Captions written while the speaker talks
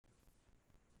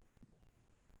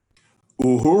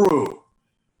Uhuru.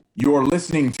 You're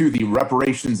listening to the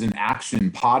Reparations in Action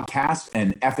podcast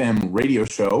and FM radio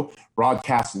show,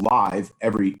 broadcast live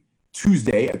every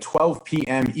Tuesday at 12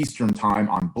 p.m. Eastern Time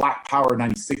on Black Power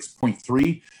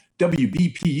 96.3,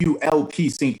 WBPU LP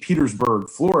St. Petersburg,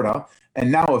 Florida,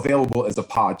 and now available as a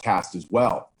podcast as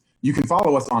well. You can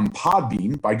follow us on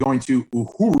Podbean by going to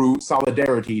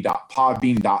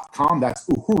uhurusolidarity.podbean.com. That's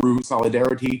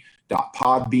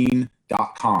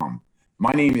uhurusolidarity.podbean.com.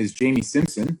 My name is Jamie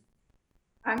Simpson.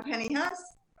 I'm Penny Huss.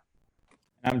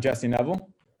 I'm Jesse Neville.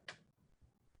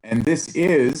 And this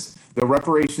is the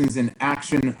Reparations in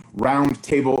Action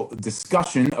Roundtable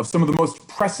discussion of some of the most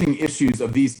pressing issues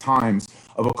of these times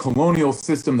of a colonial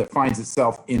system that finds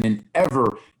itself in an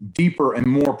ever deeper and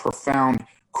more profound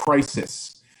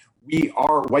crisis. We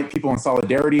are white people in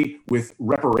solidarity with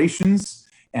reparations,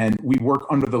 and we work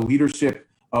under the leadership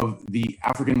of the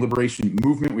African Liberation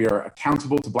Movement. We are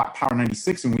accountable to Black Power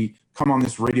 96, and we come on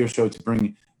this radio show to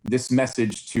bring this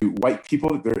message to white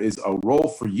people. There is a role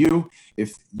for you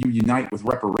if you unite with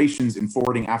reparations in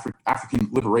forwarding African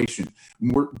liberation.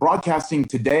 We're broadcasting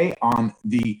today on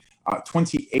the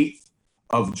 28th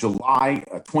of July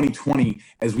 2020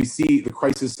 as we see the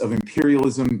crisis of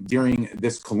imperialism during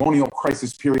this colonial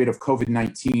crisis period of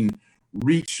COVID-19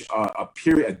 reach a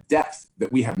depth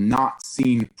that we have not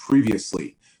seen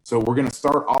previously. So we're going to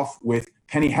start off with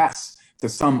Penny Hess to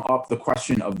sum up the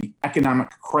question of the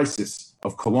economic crisis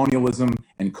of colonialism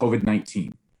and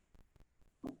COVID-19.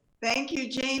 Thank you,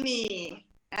 Jamie.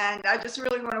 And I just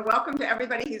really want to welcome to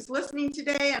everybody who's listening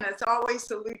today. And as always,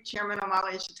 salute Chairman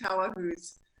Omali Yeshitela,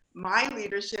 who's my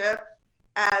leadership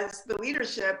as the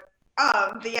leadership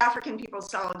of the African People's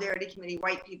Solidarity Committee,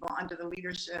 white people under the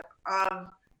leadership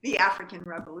of the African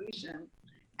Revolution.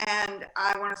 And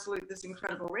I want to salute this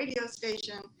incredible radio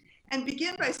station and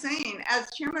begin by saying,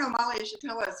 as Chairman Omali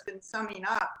Yeshitela has been summing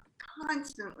up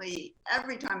constantly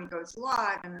every time he goes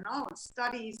live and in all his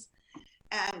studies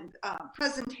and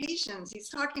presentations, he's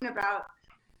talking about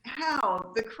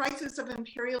how the crisis of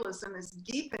imperialism is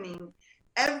deepening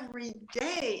every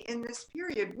day in this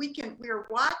period. We are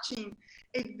watching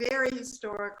a very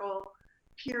historical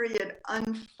period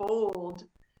unfold,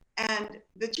 and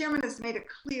the chairman has made it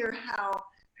clear how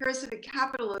parasitic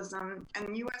capitalism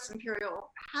and U.S.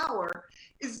 imperial power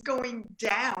is going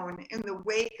down in the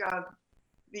wake of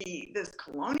this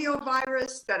colonial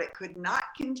virus that it could not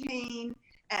contain,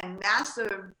 and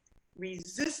massive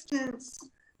resistance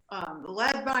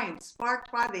led by and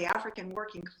sparked by the African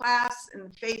working class in the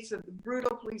face of the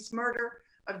brutal police murder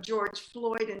of George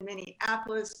Floyd in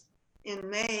Minneapolis in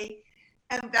May.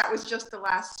 And that was just the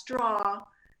last straw,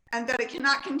 and that it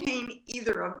cannot contain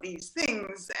either of these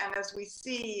things. And as we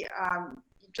see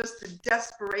just the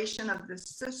desperation of the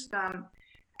system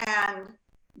and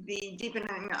the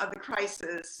deepening of the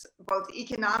crisis, both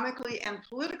economically and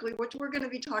politically, which we're going to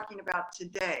be talking about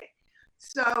today.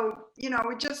 So,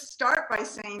 we just start by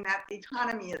saying that the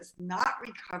economy is not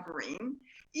recovering,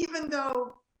 even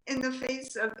though in the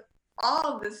face of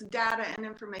all this data and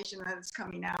information that is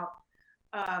coming out,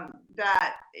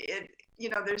 that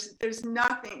there's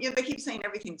nothing, they keep saying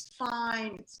everything's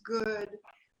fine, it's good,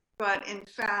 but in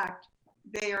fact,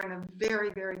 they are in a very,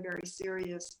 very, very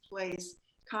serious place.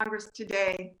 Congress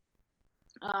today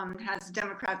has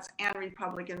Democrats and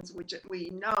Republicans, which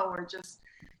we know are just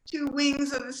two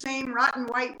wings of the same rotten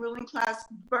white ruling class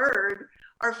bird,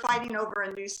 are fighting over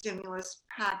a new stimulus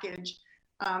package,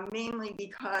 mainly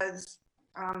because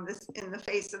in the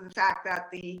face of the fact that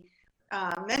the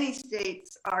many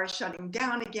states are shutting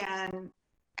down again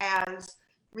as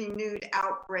renewed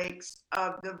outbreaks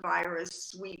of the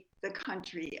virus sweep the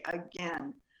country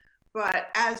again. But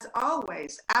as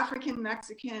always, African,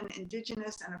 Mexican,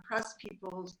 indigenous, and oppressed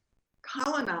peoples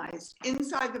colonized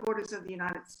inside the borders of the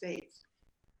United States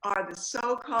are the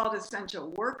so-called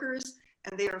essential workers,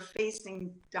 and they are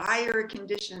facing dire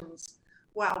conditions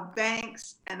while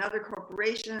banks and other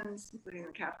corporations, including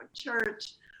the Catholic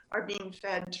Church, are being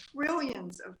fed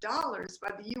trillions of dollars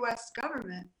by the US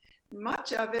government,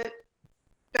 much of it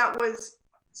that was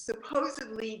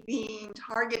supposedly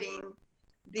targeting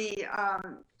the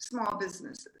small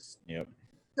businesses. Yep.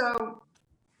 So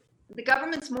the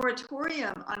government's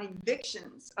moratorium on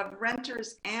evictions of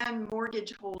renters and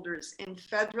mortgage holders in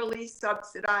federally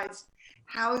subsidized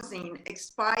housing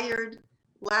expired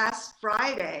last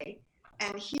Friday.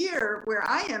 And here, where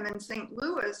I am in St.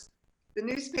 Louis, the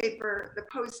newspaper, the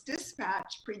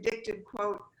Post-Dispatch, predicted,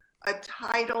 quote, a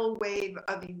tidal wave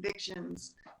of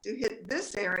evictions to hit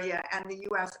this area and the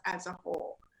US as a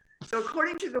whole. So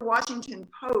according to the Washington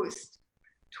Post,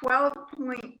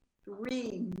 12.3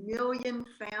 million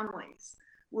families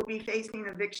will be facing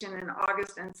eviction in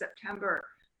August and September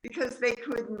because they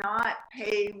could not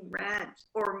pay rent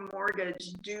or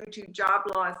mortgage due to job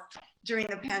loss during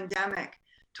the pandemic.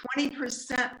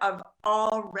 20% of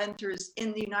all renters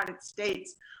in the United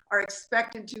States are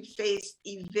expected to face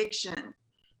eviction.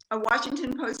 A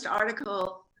Washington Post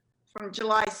article from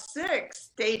July 6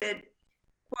 stated,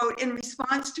 quote, in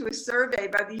response to a survey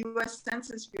by the US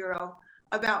Census Bureau,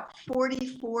 about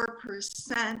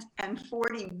 44% and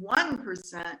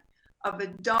 41% of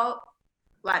adult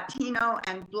Latino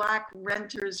and Black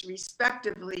renters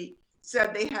respectively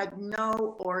said they had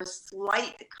no or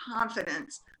slight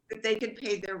confidence that they could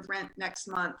pay their rent next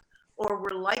month or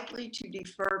were likely to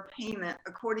defer payment,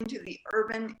 according to the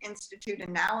Urban Institute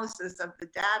analysis of the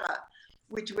data,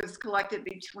 which was collected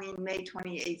between May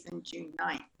 28th and June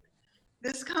 9th.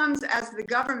 This comes as the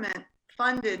government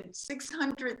funded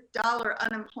 $600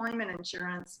 unemployment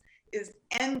insurance is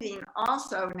ending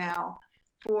also now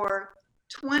for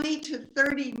 20 to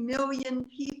 30 million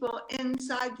people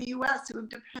inside the US who have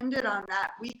depended on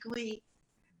that weekly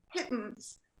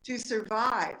pittance to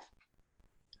survive.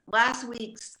 Last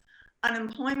week's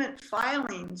unemployment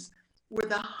filings were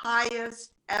the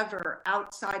highest ever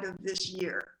outside of this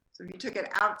year. So if you took it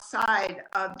outside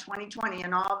of 2020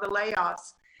 and all the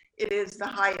layoffs, it is the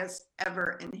highest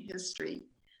ever in history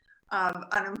of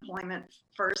unemployment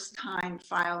first-time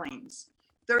filings.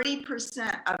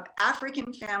 30% of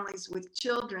African families with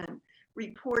children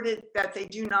reported that they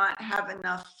do not have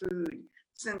enough food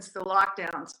since the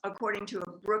lockdowns, according to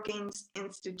a Brookings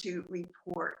Institute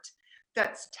report.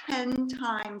 That's 10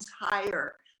 times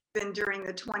higher than during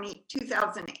the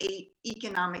 2008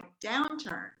 economic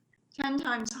downturn, 10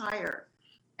 times higher.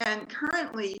 And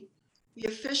currently, the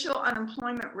official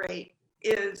unemployment rate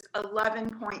is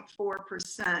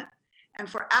 11.4%. And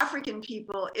for African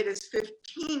people, it is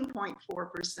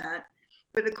 15.4%.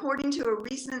 But according to a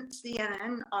recent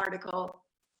CNN article,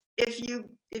 if you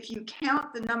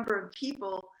count the number of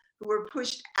people who were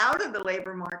pushed out of the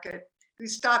labor market, who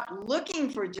stopped looking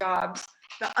for jobs,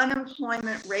 the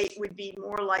unemployment rate would be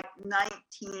more like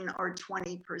 19 or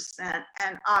 20%,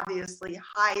 and obviously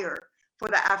higher for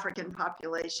the African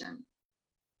population.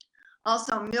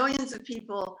 Also, millions of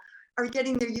people are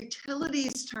getting their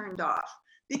utilities turned off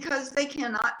because they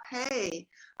cannot pay.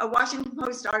 A Washington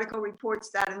Post article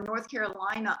reports that in North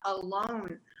Carolina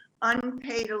alone,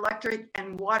 unpaid electric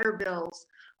and water bills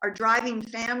are driving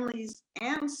families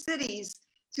and cities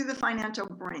to the financial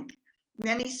brink.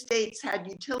 Many states had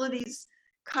utilities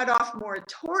cut off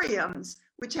moratoriums,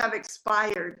 which have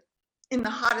expired in the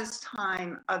hottest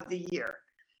time of the year.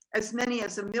 As many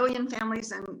as 1 million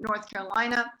families in North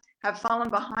Carolina have fallen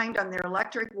behind on their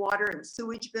electric, water, and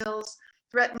sewage bills,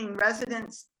 threatening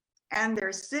residents and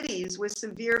their cities with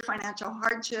severe financial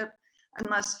hardship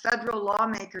unless federal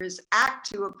lawmakers act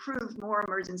to approve more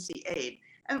emergency aid.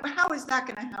 And how is that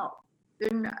going to help?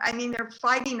 They're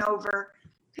fighting over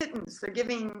pittance. They're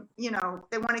giving,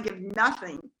 they want to give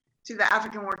nothing to the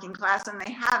African working class, and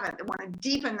they haven't. They want to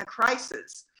deepen the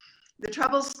crisis. The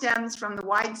trouble stems from the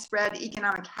widespread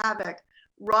economic havoc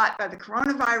wrought by the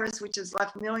coronavirus, which has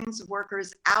left millions of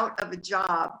workers out of a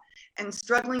job and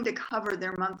struggling to cover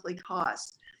their monthly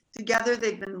costs. Together,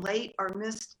 they've been late or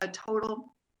missed a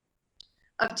total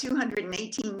of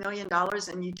 $218 million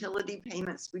in utility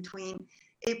payments between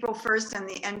April 1st and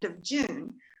the end of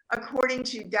June, according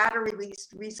to data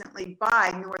released recently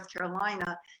by North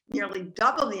Carolina, nearly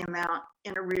double the amount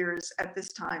in arrears at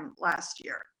this time last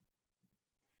year.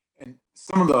 And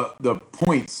some of the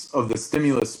points of the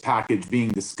stimulus package being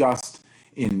discussed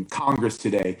in Congress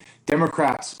today,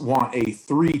 Democrats want a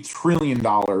 $3 trillion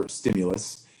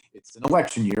stimulus. It's an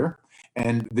election year,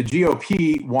 and the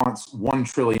GOP wants $1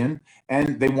 trillion,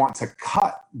 and they want to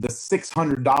cut the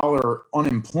 $600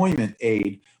 unemployment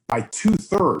aid by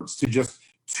 2/3 to just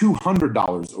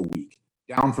 $200 a week,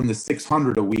 down from the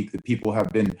 $600 a week that people have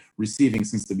been receiving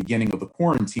since the beginning of the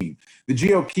quarantine. The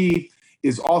GOP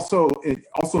also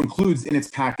includes in its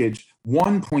package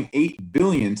 $1.8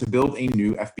 billion to build a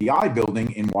new FBI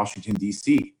building in Washington,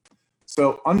 D.C.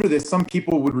 So under this, some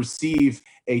people would receive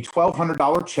a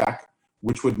 $1,200 check,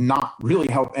 which would not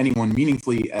really help anyone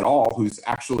meaningfully at all who's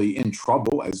actually in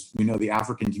trouble, as we know the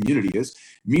African community is.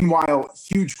 Meanwhile,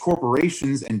 huge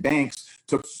corporations and banks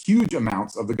took huge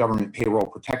amounts of the government payroll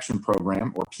protection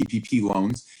program, or PPP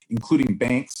loans, including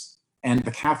banks, and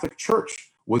the Catholic Church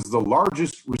was the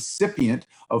largest recipient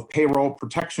of payroll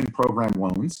protection program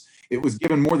loans. It was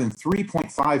given more than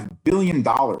 $3.5 billion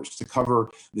to cover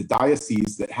the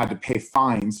dioceses that had to pay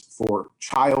fines for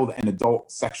child and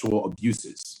adult sexual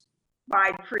abuses.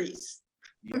 By priests,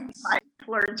 Yes. by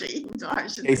clergy. In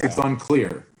case it's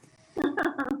unclear.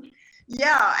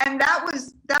 Yeah, and that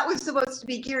was supposed to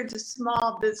be geared to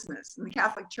small business, and the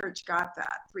Catholic Church got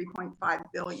that 3.5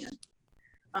 billion.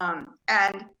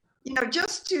 And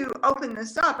just to open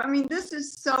this up, I mean, this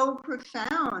is so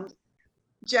profound,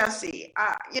 Jesse.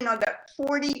 That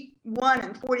 41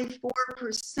 and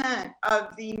 44%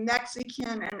 of the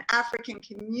Mexican and African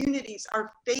communities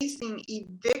are facing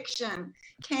eviction,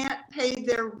 can't pay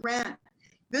their rent.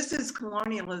 This is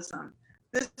colonialism.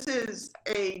 This is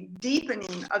a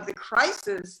deepening of the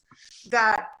crisis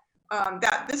that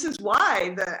this is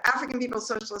why the African People's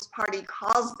Socialist Party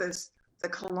calls this the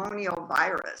colonial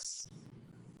virus.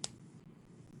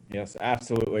 Yes,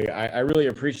 absolutely. I really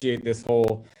appreciate this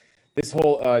whole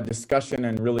discussion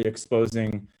and really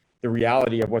exposing the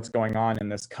reality of what's going on in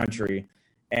this country.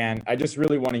 And I just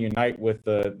really want to unite with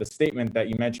the statement that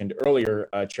you mentioned earlier,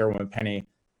 Chairwoman Penny,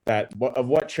 that of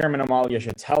what Chairman Omali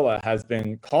Yeshitela has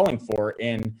been calling for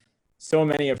in so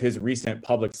many of his recent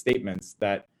public statements,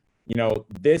 that,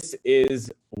 this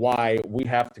is why we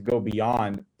have to go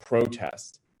beyond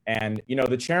protest. And,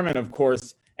 the chairman, of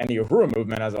course, and the Uhuru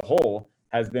movement as a whole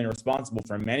has been responsible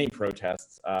for many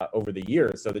protests over the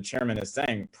years. So the chairman is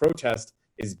saying protest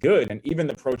is good. And even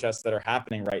the protests that are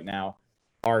happening right now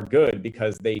are good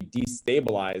because they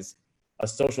destabilize a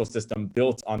social system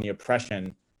built on the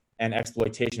oppression and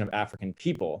exploitation of African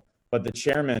people. But the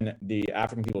chairman, the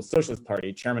African People's Socialist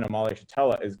Party, Chairman Omali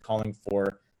Yeshitela, is calling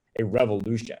for a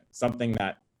revolution, something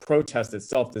that protest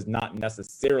itself does not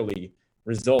necessarily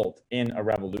result in a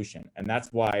revolution. And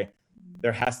that's why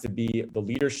there has to be the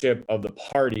leadership of the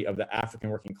party of the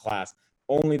African working class.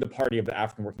 Only the party of the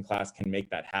African working class can make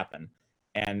that happen.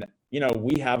 And,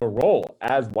 we have a role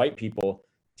as white people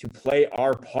to play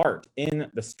our part in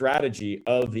the strategy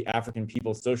of the African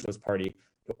People's Socialist Party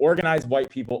to organize white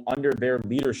people under their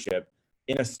leadership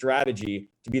in a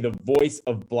strategy to be the voice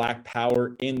of Black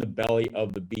power in the belly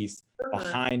of the beast,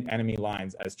 behind enemy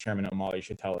lines, as Chairman Omali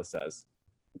Yeshitela says.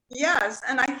 Yes,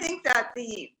 and I think that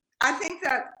it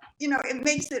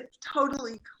makes it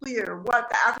totally clear what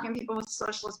the African People's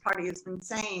Socialist Party has been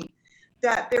saying,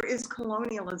 that there is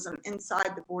colonialism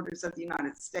inside the borders of the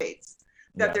United States,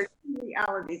 that there's two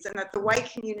realities, and that the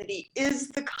white community is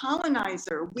the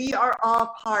colonizer. We are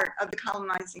all part of the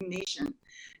colonizing nation,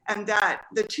 and that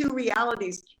the two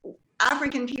realities,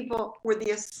 African people were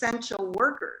the essential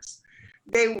workers.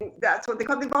 That's what they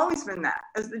call, they've always been that,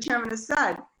 as the chairman has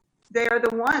said. They are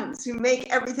the ones who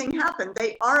make everything happen.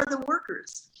 They are the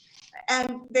workers,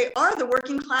 and they are the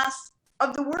working class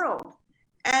of the world,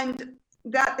 and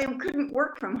that they couldn't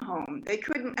work from home. They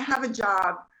couldn't have a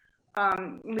job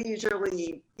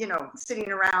leisurely,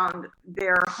 sitting around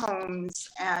their homes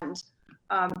and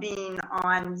being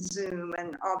on Zoom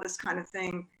and all this kind of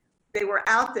thing. They were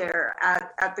out there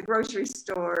at the grocery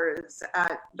stores,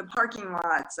 at the parking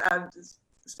lots, at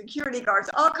security guards,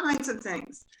 all kinds of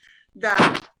things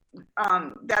that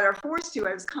are forced to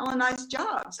as colonized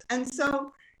jobs. And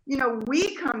so,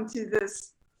 we come to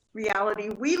this reality.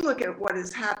 We look at what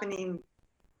is happening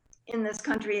in this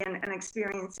country and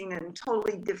experiencing in a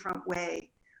totally different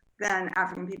way than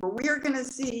African people. We are going to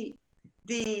see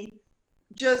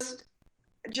just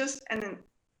an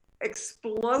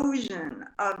explosion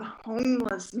of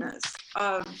homelessness,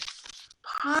 of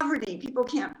poverty. People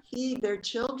can't feed their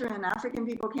children. African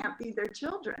people can't feed their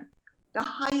children. The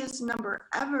highest number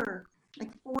ever,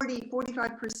 like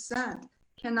 45%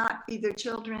 cannot feed their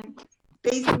children,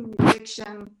 facing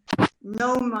eviction,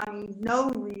 no money, no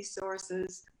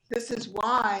resources. This is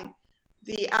why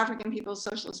the African People's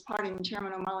Socialist Party and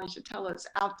Chairman Omali Yeshitela is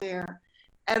out there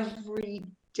every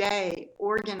day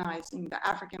organizing the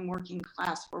African working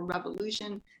class for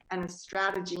revolution and a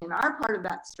strategy. And our part of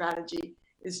that strategy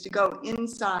is to go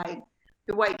inside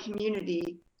the white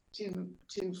community to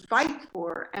fight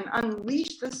for and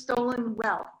unleash the stolen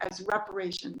wealth as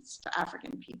reparations to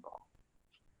African people.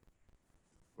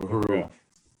 Uhuru.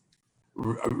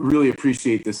 I really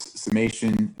appreciate this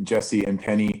summation, Jesse and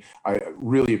Penny. I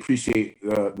really appreciate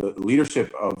the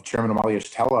leadership of Chairman Omali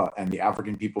Yeshitela and the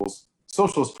African People's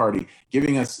Socialist Party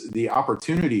giving us the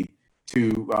opportunity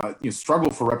to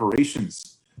struggle for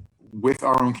reparations with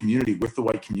our own community, with the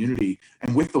white community,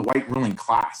 and with the white ruling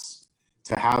class,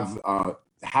 to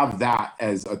have that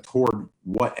as a toward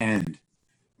what end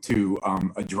to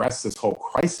address this whole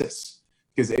crisis.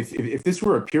 Because if this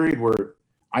were a period where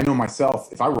I know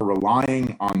myself, if I were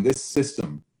relying on this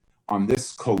system, on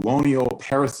this colonial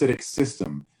parasitic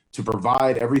system to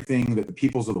provide everything that the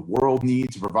peoples of the world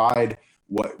need, to provide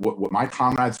what my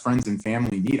comrades, friends, and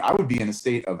family need, I would be in a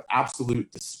state of absolute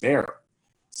despair.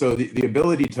 So the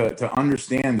ability to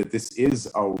understand that this is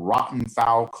a rotten,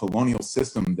 foul colonial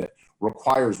system that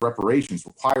requires reparations,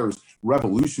 requires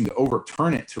revolution to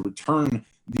overturn it, to return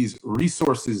these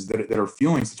resources that are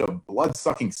fueling such a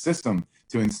blood-sucking system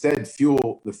to instead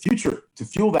fuel the future, to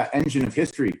fuel that engine of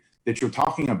history that you're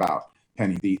talking about,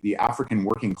 Penny, the African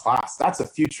working class. That's a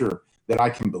future that I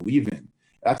can believe in.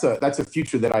 That's a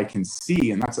future that I can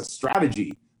see, and that's a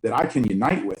strategy that I can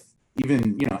unite with,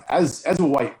 even, you know, as a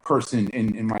white person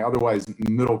in my otherwise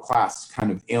middle class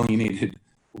kind of alienated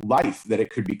life that it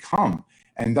could become.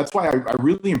 And that's why I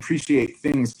really appreciate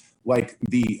things like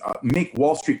the Make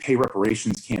Wall Street Pay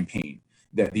Reparations campaign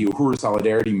that the Uhuru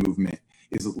Solidarity Movement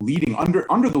is leading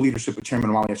under the leadership of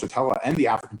Chairman Omali Yeshitela and the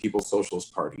African People's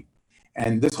Socialist Party.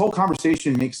 And this whole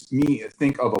conversation makes me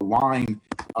think of a line,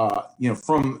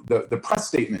 from the press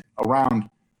statement around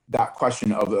that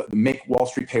question of the Make Wall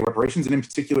Street Pay Reparations, and in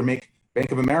particular, Make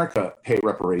Bank of America Pay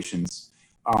Reparations.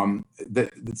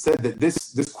 That said that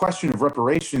this question of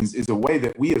reparations is a way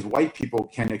that we as white people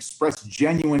can express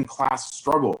genuine class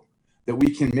struggle, that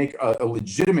we can make a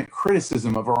legitimate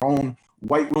criticism of our own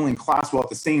white ruling class while at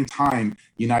the same time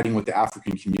uniting with the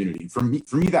African community. For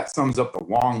me, that sums up the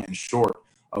long and short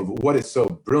of what is so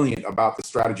brilliant about the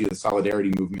strategy of the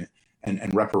Solidarity Movement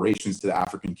and reparations to the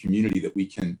African community that we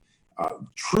can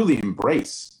truly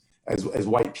embrace as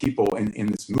white people in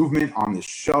this movement, on this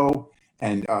show,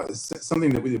 and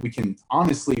something that we can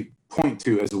honestly point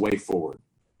to as a way forward.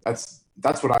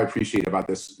 That's what I appreciate about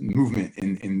this movement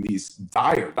in these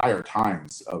dire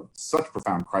times of such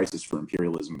profound crisis for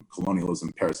imperialism,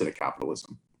 colonialism, parasitic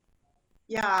capitalism.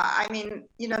 Yeah, I mean,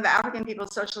 you know, the African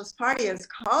People's Socialist Party has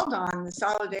called on the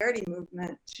Solidarity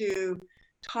Movement to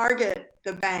target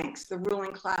the banks, the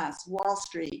ruling class, Wall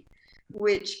Street,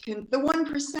 which can, the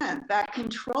 1% that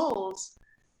controls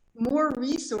more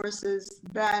resources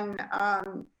than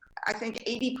I think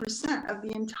 80% of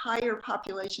the entire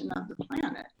population of the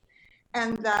planet.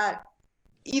 And that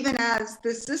even as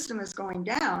this system is going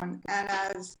down and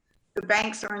as the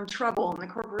banks are in trouble and the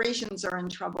corporations are in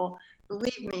trouble,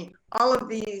 believe me, all of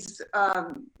these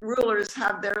rulers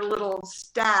have their little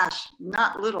stash,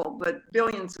 not little, but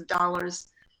billions of dollars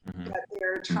that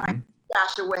they're trying to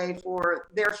stash away for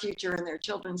their future and their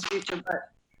children's future. But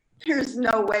there's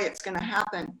no way it's going to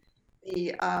happen.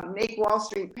 The Make Wall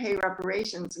Street Pay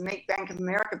Reparations, Make Bank of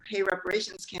America Pay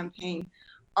Reparations campaign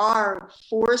are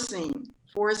forcing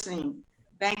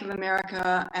Bank of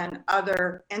America and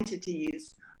other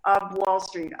entities of Wall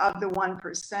Street, of the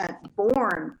 1%,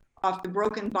 born off the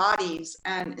broken bodies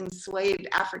and enslaved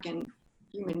African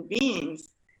human beings,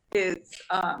 is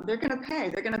they're going to pay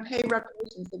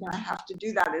reparations. They're going to have to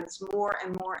do that. It's more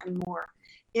and more and more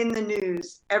in the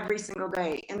news every single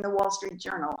day, in the Wall Street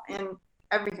Journal, in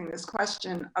everything, this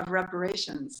question of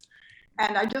reparations.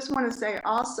 And I just want to say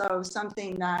also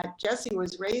something that Jesse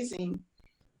was raising,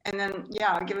 and then,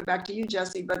 yeah, I'll give it back to you,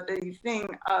 Jesse, but the thing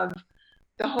of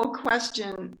the whole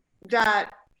question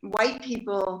that white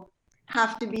people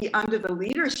have to be under the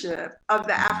leadership of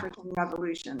the African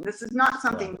Revolution. This is not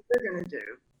something we're going to do.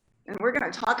 And we're going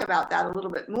to talk about that a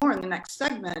little bit more in the next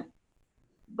segment.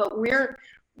 But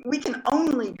we can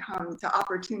only come to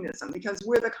opportunism because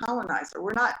we're the colonizer.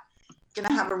 We're not going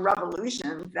to have a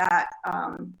revolution that,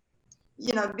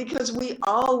 because we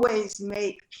always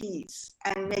make peace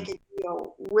and make a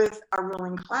deal with our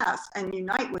ruling class and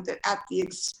unite with it at the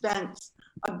expense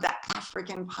of the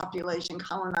African population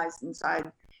colonized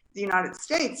inside the United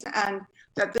States, and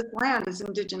that this land is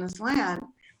indigenous land.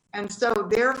 And so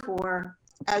therefore,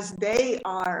 as they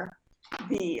are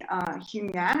the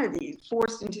humanity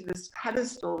forced into this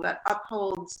pedestal that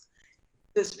upholds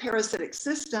this parasitic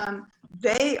system,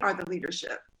 they are the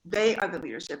leadership. They are the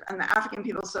leadership. And the African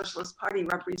People's Socialist Party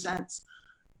represents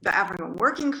the African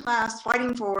working class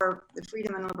fighting for the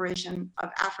freedom and liberation of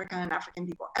Africa and African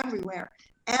people everywhere,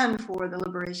 and for the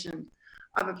liberation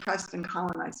of oppressed and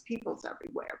colonized peoples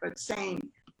everywhere, but saying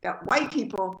that white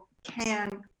people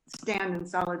can stand in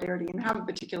solidarity and have a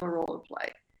particular role to play.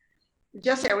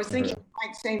 Jesse, I was thinking you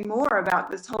might say more about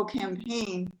this whole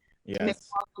campaign to make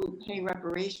Wall Street pay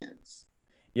reparations.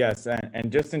 Yes,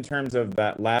 and just in terms of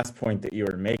that last point that you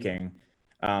were making,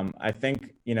 I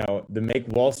think, the Make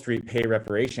Wall Street Pay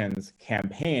Reparations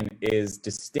campaign is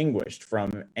distinguished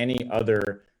from any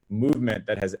other movement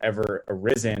that has ever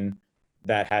arisen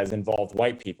that has involved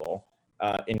white people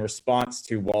in response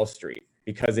to Wall Street,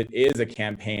 because it is a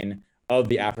campaign of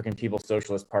the African People's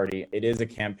Socialist Party. It is a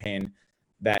campaign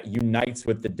that unites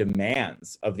with the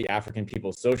demands of the African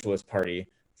People's Socialist Party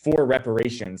for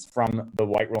reparations from the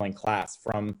white ruling class,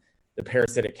 from the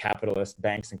parasitic capitalist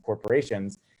banks and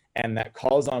corporations, and that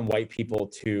calls on white people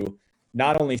to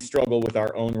not only struggle with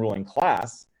our own ruling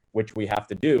class which we have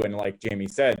to do. And like Jamie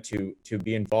said, to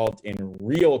be involved in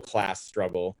real class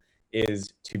struggle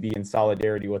is to be in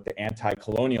solidarity with the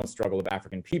anti-colonial struggle of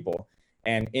African people.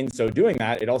 And in so doing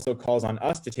that, it also calls on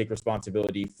us to take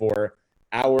responsibility for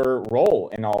our role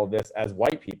in all of this as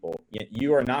white people.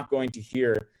 You are not going to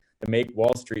hear the Make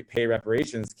Wall Street Pay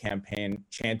Reparations campaign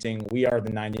chanting, "We are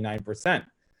the 99%."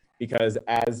 Because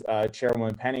as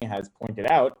Chairwoman Penny has pointed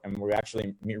out, and we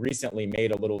actually recently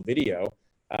made a little video,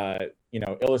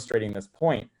 illustrating this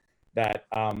point, that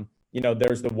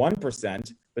there's the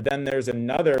 1%, but then there's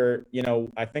another,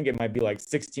 I think it might be like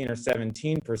 16 or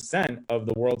 17% of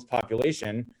the world's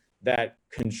population that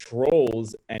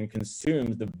controls and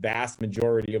consumes the vast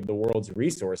majority of the world's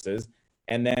resources,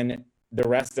 and then the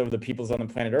rest of the peoples on the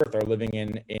planet Earth are living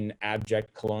in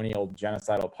abject colonial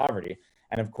genocidal poverty.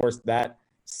 And of course, that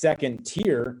second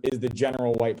tier is the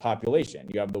general white population.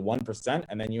 You have the 1%,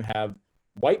 and then you have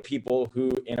white people who,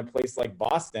 in a place like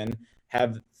Boston,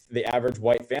 have the average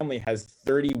white family has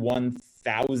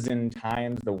 31,000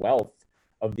 times the wealth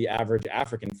of the average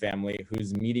African family,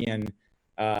 whose median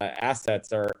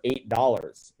assets are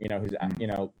 $8. Whose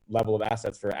level of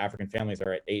assets for African families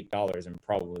are at $8 and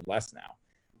probably less now.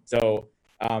 So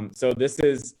this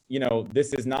is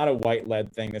not a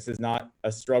white-led thing. This is not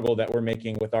a struggle that we're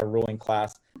making with our ruling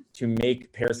class to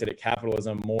make parasitic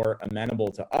capitalism more amenable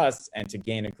to us and to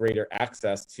gain a greater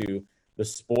access to the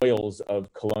spoils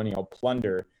of colonial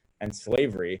plunder and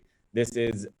slavery. This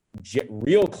is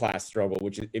real class struggle,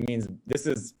 it means this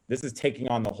is taking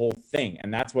on the whole thing,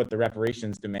 and that's what the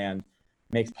reparations demand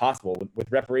makes possible.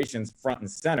 With reparations front and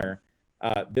center,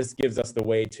 this gives us the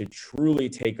way to truly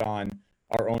take on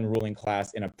our own ruling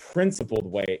class in a principled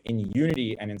way, in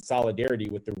unity and in solidarity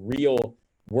with the real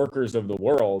workers of the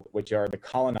world, which are the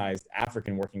colonized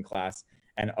African working class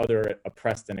and other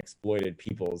oppressed and exploited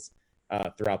peoples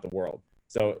throughout the world.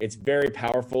 So it's very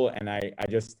powerful, and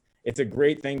it's a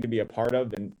great thing to be a part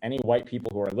of. And any white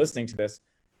people who are listening to this,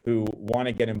 who want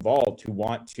to get involved, who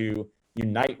want to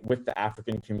unite with the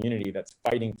African community that's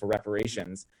fighting for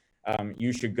reparations,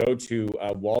 you should go to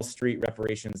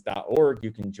wallstreetreparations.org.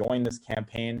 You can join this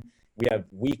campaign. We have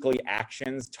weekly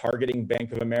actions targeting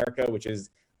Bank of America, which is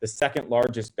the second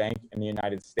largest bank in the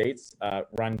United States,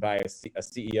 run by a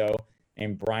CEO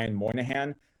named Brian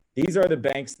Moynihan. These are the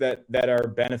banks that are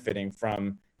benefiting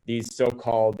from these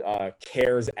so-called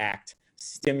CARES Act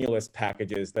stimulus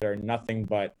packages that are nothing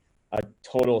but a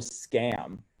total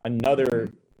scam,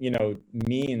 another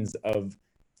means of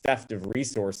theft of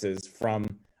resources from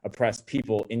oppressed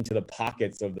people into the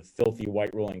pockets of the filthy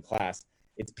white ruling class.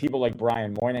 It's people like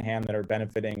Brian Moynihan that are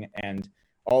benefiting, and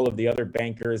all of the other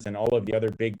bankers and all of the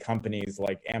other big companies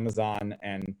like Amazon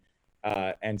and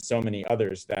so many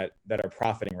others that are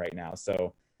profiting right now.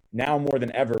 So now more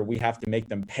than ever, we have to make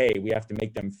them pay. We have to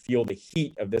make them feel the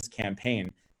heat of this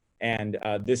campaign. And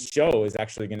this show is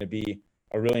actually going to be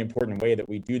a really important way that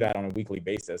we do that on a weekly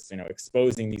basis,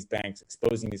 exposing these banks,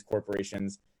 exposing these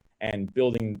corporations, and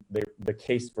building the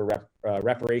case for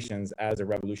reparations as a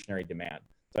revolutionary demand.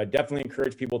 So I definitely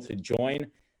encourage people to join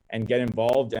and get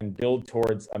involved and build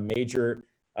towards a major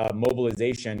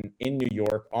mobilization in New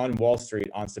York on Wall Street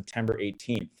on September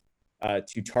 18th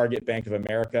to target Bank of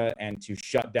America and to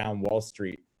shut down Wall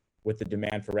Street with the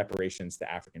demand for reparations to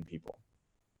African people.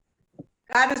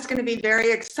 That is going to be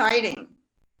very exciting,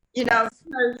 because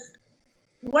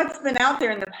what's been out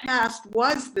there in the past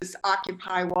was this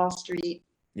Occupy Wall Street.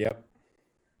 Yep.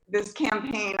 This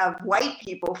campaign of white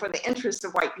people for the interests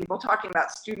of white people, talking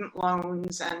about student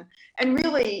loans and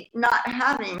really not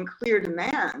having clear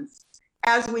demands.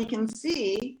 As we can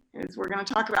see, as we're going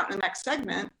to talk about in the next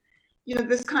segment,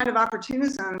 this kind of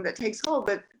opportunism that takes hold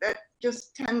that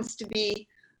just tends to be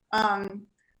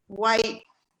white,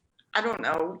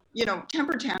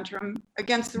 temper tantrum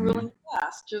against the ruling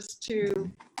class, just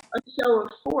to a show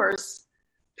of force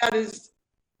that is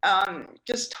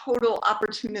just total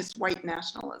opportunist white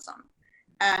nationalism,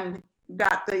 and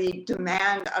that the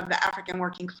demand of the African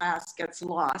working class gets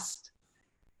lost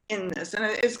in this, and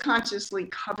it is consciously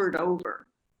covered over.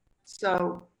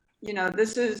 So,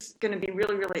 this is going to be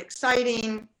really, really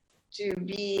exciting to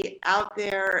be out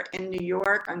there in New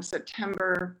York on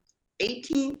September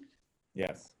 18th.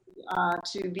 Yes.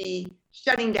 To be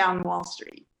shutting down Wall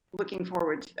Street. Looking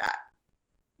forward to that.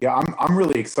 Yeah, I'm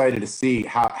really excited to see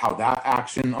how that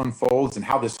action unfolds and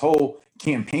how this whole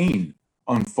campaign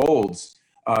unfolds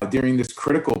during this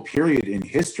critical period in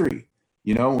history.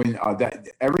 When that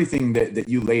everything that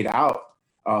you laid out,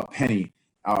 Penny,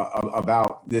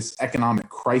 about this economic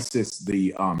crisis,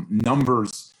 the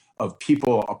numbers of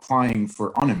people applying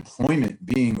for unemployment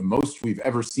being the most we've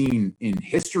ever seen in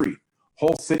history.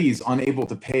 whole cities unable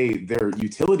to pay their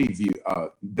utility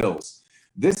bills.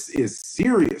 This is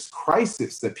serious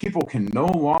crisis that people can no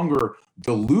longer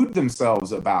delude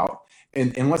themselves about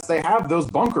unless they have those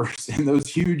bunkers and those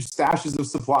huge stashes of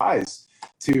supplies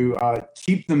to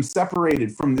keep them separated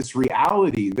from this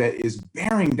reality that is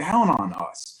bearing down on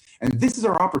us. And this is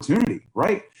our opportunity,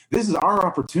 right? This is our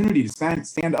opportunity to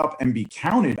stand up and be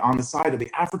counted on the side of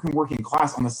the African working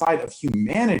class, on the side of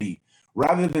humanity,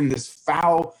 rather than this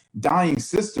foul, dying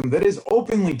system that is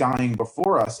openly dying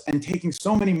before us and taking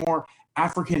so many more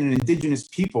African and indigenous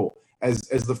people as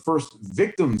the first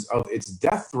victims of its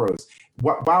death throes.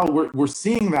 While we're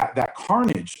seeing that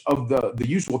carnage of the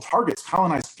usual targets,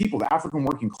 colonized people, the African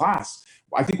working class,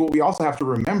 I think what we also have to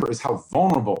remember is how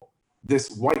vulnerable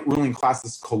this white ruling class,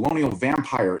 this colonial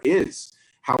vampire is.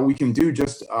 How we can do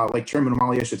just like Chairman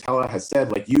Omali Yeshitela has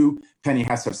said, like you, Penny,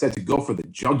 have said, to go for the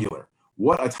jugular.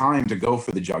 What a time to go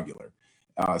for the jugular.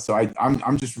 So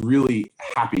I'm just really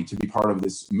happy to be part of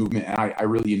this movement, and I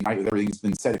really unite with everything that's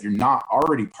been said. If you're not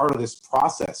already part of this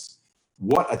process,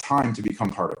 what a time to become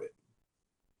part of it.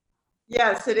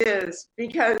 Yes, it is,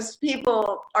 because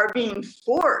people are being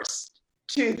forced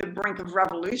to the brink of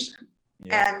revolution.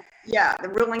 Yeah. And yeah, the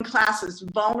ruling class is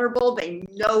vulnerable. They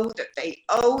know that they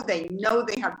owe. They know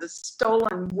they have the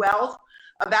stolen wealth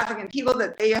of African people,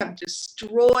 that they have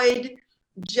destroyed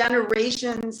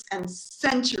generations and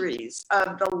centuries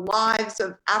of the lives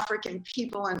of African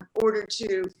people in order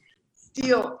to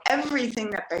steal everything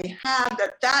that they have,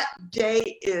 that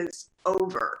day is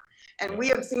over. And we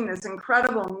have seen this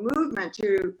incredible movement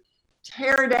to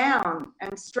tear down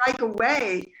and strike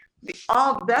away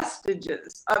all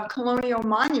vestiges of colonial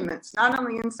monuments, not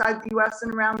only inside the US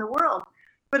and around the world,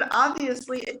 but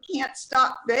obviously it can't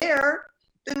stop there.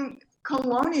 Then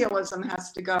colonialism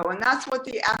has to go. And that's what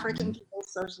the African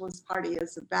People's Socialist Party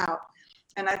is about.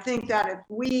 And I think that if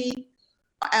we,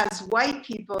 as white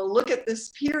people, look at this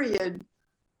period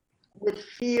with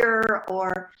fear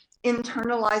or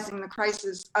internalizing the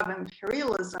crisis of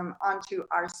imperialism onto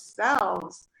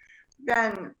ourselves,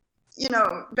 then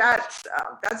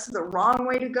that's the wrong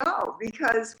way to go,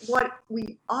 because what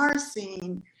we are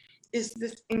seeing is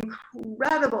this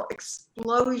incredible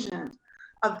explosion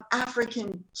of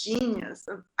African genius,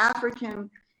 of African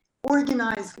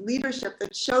organized leadership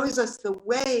that shows us the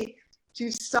way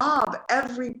to solve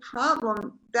every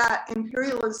problem that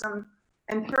imperialism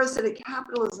and parasitic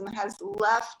capitalism has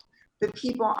left the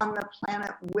people on the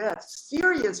planet with.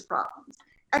 Serious problems,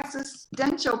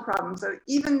 existential problems, or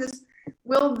even this,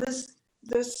 will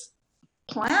this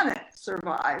planet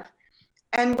survive?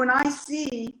 And when I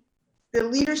see the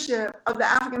leadership of the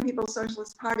African People's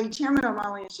Socialist Party, Chairman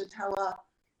Omali Yeshitela,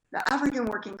 the African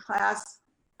working class,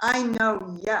 I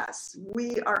know, yes,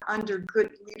 we are under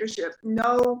good leadership.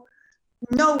 No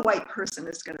white person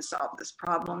is going to solve this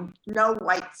problem. No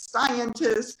white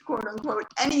scientist, quote unquote,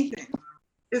 anything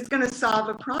is going to solve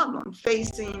a problem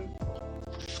facing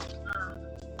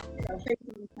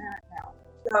the planet now.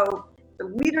 So the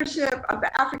leadership of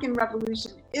the African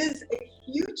Revolution is a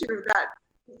future that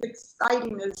is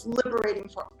exciting, is liberating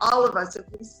for all of us if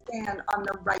we stand on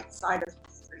the right side of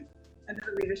history under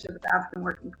the leadership of the African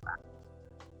working class.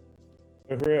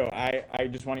 Uhuru, I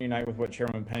just want to unite with what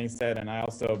Chairman Penny said, and I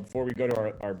also, before we go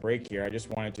to our break here, I just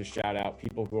wanted to shout out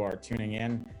people who are tuning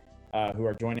in, who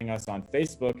are joining us on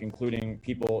Facebook, including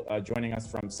people joining us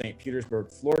from St. Petersburg,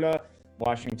 Florida,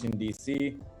 Washington,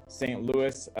 D.C., St.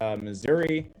 Louis,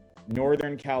 Missouri,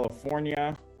 Northern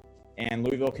California, and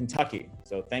Louisville, Kentucky.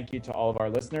 So thank you to all of our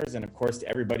listeners, and of course to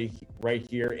everybody right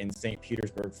here in St.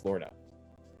 Petersburg, Florida.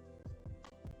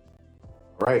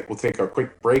 All right, we'll take a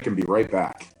quick break and be right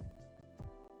back.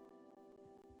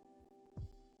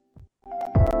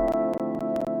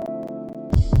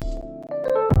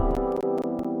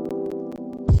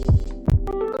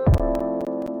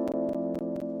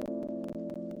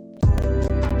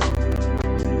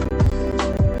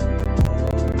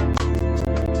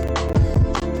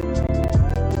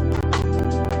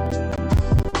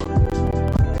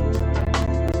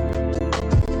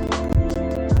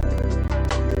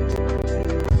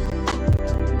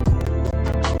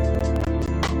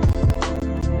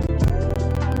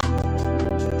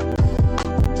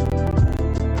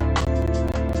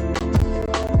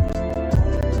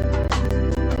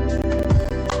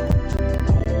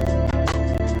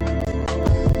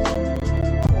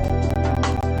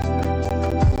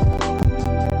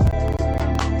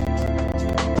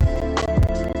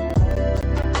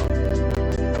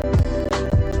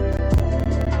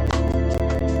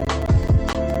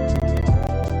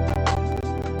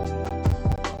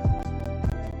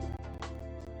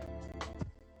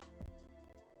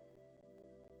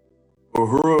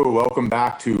 Uhuru, welcome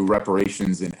back to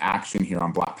Reparations in Action here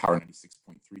on Black Power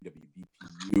 96.3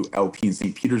 WBPU LP in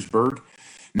St. Petersburg.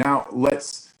 Now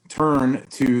let's turn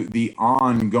to the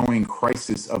ongoing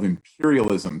crisis of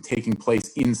imperialism taking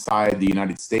place inside the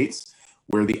United States,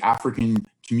 where the African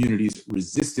community's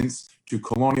resistance to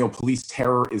colonial police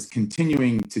terror is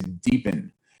continuing to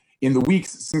deepen. In the weeks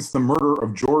since the murder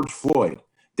of George Floyd,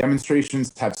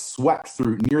 demonstrations have swept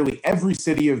through nearly every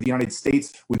city of the United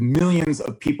States, with millions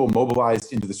of people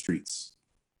mobilized into the streets.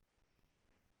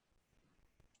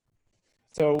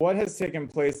 So what has taken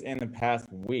place in the past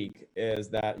week is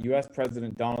that US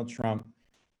President Donald Trump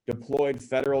deployed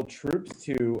federal troops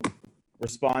to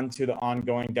respond to the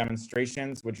ongoing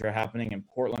demonstrations, which are happening in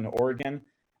Portland, Oregon.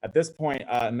 At this point,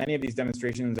 many of these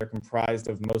demonstrations are comprised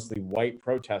of mostly white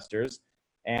protesters,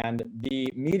 and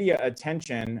the media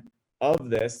attention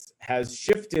of this has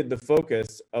shifted the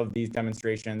focus of these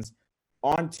demonstrations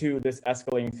onto this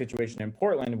escalating situation in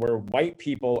Portland, where white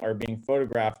people are being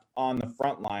photographed on the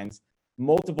front lines.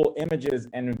 Multiple images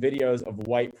and videos of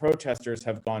white protesters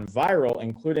have gone viral,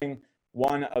 including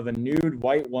one of a nude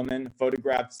white woman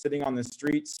photographed sitting on the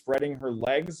street, spreading her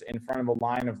legs in front of a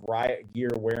line of riot gear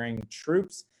wearing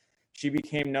troops. She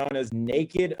became known as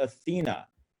Naked Athena,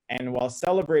 and while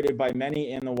celebrated by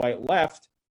many in the white left,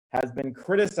 has been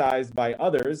criticized by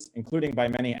others, including by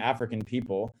many African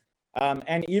people,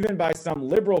 and even by some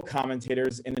liberal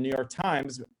commentators in the New York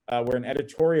Times, where an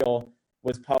editorial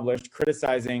was published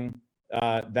criticizing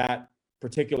that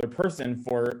particular person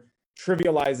for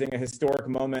trivializing a historic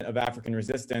moment of African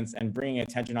resistance and bringing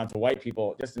attention onto white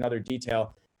people. Just another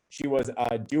detail, she was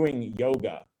doing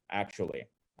yoga, actually,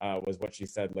 was what she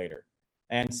said later.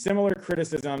 And similar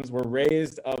criticisms were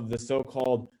raised of the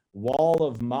so-called Wall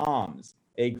of Moms,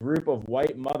 a group of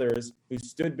white mothers who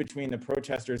stood between the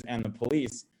protesters and the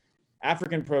police.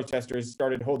 African protesters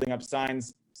started holding up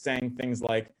signs saying things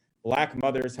like, "Black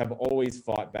mothers have always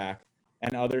fought back,"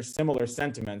 and other similar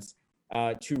sentiments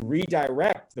to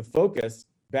redirect the focus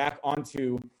back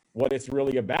onto what it's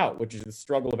really about, which is the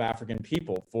struggle of African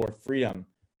people for freedom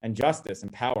and justice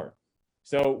and power.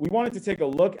 So we wanted to take a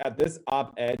look at this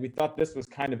op-ed. We thought this was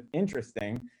kind of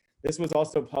interesting. This was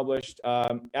also published,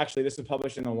 this was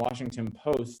published in the Washington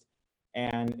Post,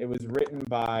 and it was written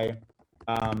by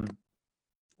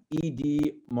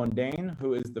E.D. Mondane,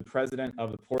 who is the president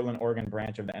of the Portland, Oregon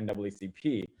branch of the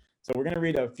NAACP. So we're going to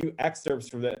read a few excerpts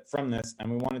from this,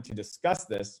 and we wanted to discuss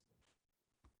this.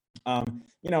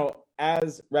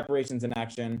 As Reparations in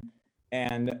Action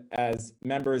and as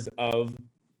members of,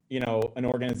 an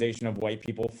organization of white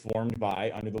people formed by,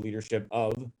 under the leadership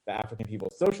of the African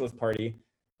People's Socialist Party,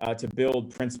 to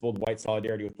build principled white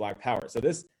solidarity with Black power. So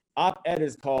this op-ed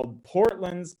is called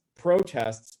 "Portland's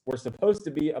Protests Were Supposed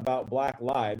to Be About Black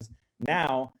Lives.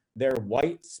 Now They're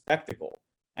White Spectacle."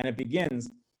 And it begins,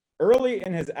 "Early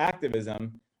in his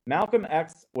activism, Malcolm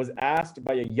X was asked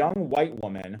by a young white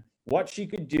woman what she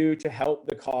could do to help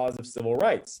the cause of civil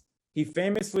rights. He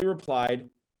famously replied,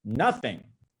 'Nothing.'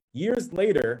 Years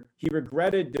later, he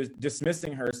regretted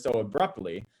dismissing her so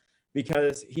abruptly,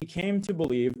 because he came to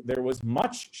believe there was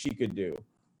much she could do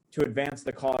to advance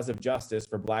the cause of justice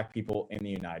for Black people in the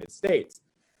United States.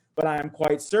 But I am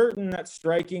quite certain that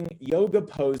striking yoga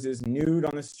poses nude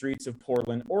on the streets of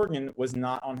Portland, Oregon was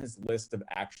not on his list of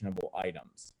actionable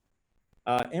items."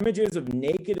 Images of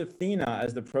Naked Athena,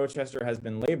 as the protester has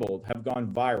been labeled, have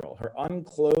gone viral. Her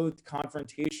unclothed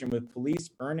confrontation with police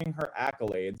earning her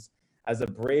accolades as a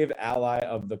brave ally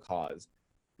of the cause.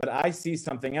 But I see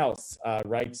something else,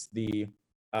 writes the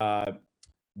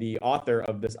author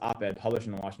of this op-ed published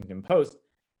in the Washington Post,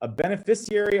 "A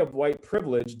beneficiary of white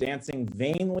privilege dancing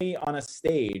vainly on a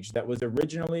stage that was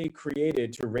originally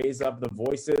created to raise up the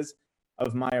voices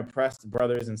of my oppressed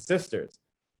brothers and sisters.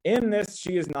 In this,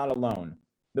 she is not alone.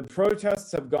 The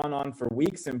protests have gone on for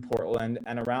weeks in Portland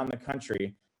and around the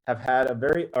country, have had a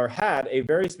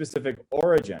very specific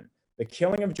origin. The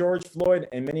killing of George Floyd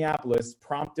in Minneapolis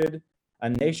prompted a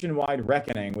nationwide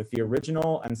reckoning with the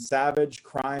original and savage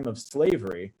crime of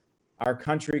slavery our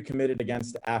country committed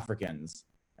against Africans."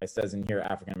 It says in here,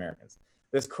 African Americans.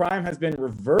 "This crime has been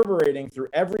reverberating through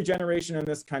every generation in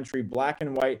this country, Black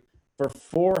and white, for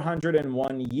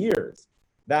 401 years.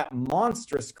 That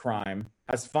monstrous crime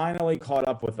has finally caught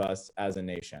up with us as a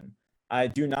nation. I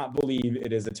do not believe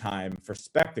it is a time for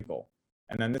spectacle."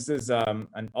 And then this is,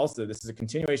 this is a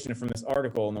continuation from this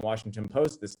article in the Washington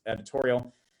Post, this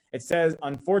editorial. It says,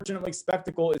 "Unfortunately,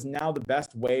 spectacle is now the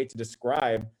best way to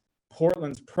describe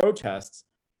Portland's protests,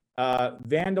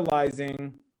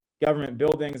 vandalizing government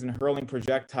buildings and hurling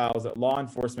projectiles at law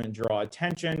enforcement draw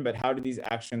attention. But how do these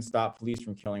actions stop police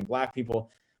from killing Black people?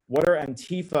 What are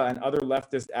Antifa and other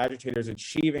leftist agitators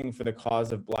achieving for the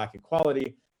cause of Black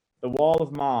equality? The Wall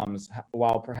of Moms,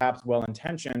 while perhaps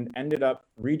well-intentioned, ended up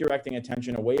redirecting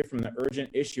attention away from the urgent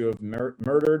issue of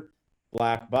murdered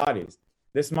Black bodies.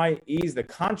 This might ease the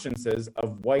consciences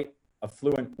of white,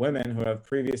 affluent women who have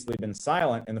previously been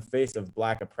silent in the face of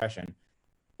Black oppression.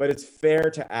 But it's fair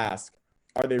to ask,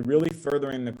 are they really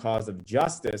furthering the cause of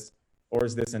justice, or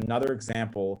is this another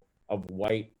example of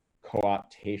white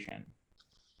co-optation?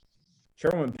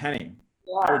 Chairwoman Penny,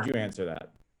 how would you answer that?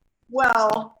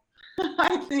 Well,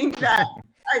 I think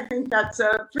that's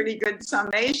a pretty good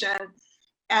summation.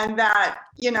 And that,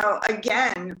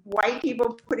 again, white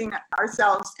people putting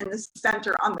ourselves in the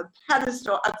center on the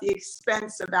pedestal at the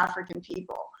expense of African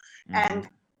people. And,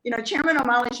 Chairman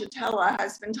Omali Yeshitela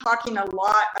has been talking a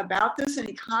lot about this, and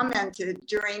he commented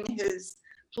during his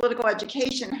political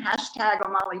education hashtag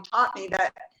Omali Taught Me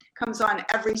that comes on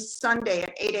every Sunday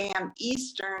at 8 a.m.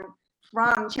 Eastern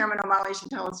from Chairman Omali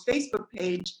Yeshitela's Facebook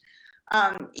page.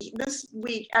 This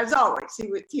week, as always,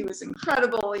 he was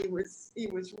incredible. He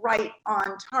was right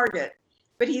on target.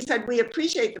 But he said, we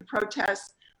appreciate the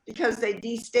protests because they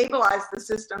destabilize the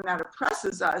system that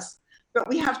oppresses us, but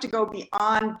we have to go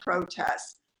beyond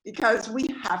protests because we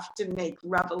have to make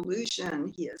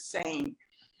revolution, he is saying.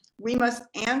 We must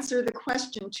answer the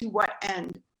question, to what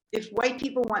end? If white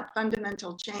people want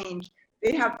fundamental change,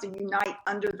 they have to unite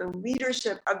under the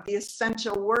leadership of the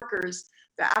essential workers,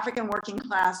 the African working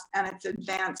class, and its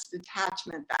advanced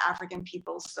detachment, the African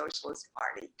People's Socialist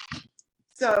Party.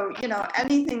 So,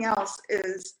 anything else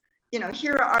is,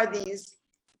 here are these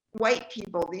white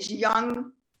people, these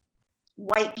young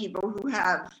white people who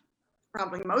have,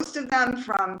 probably most of them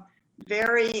from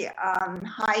very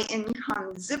high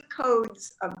income zip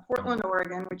codes of Portland,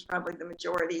 Oregon, which probably the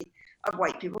majority of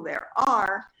white people there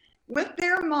are, with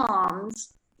their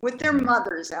moms, with their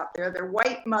mothers out there, their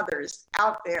white mothers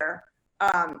out there,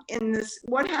 in this,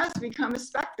 what has become a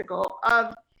spectacle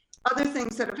of other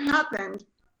things that have happened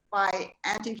by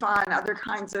Antifa and other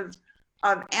kinds of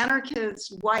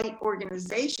anarchist white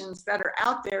organizations that are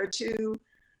out there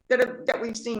that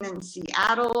we've seen in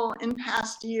Seattle in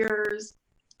past years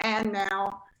and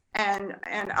now, and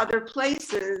other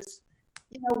places,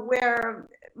 where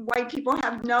white people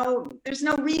have there's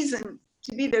no reason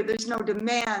to be there. There's no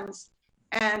demands,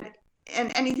 and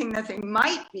anything that they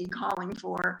might be calling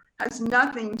for has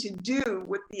nothing to do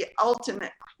with the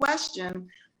ultimate question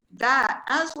that,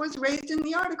 as was raised in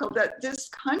the article, that this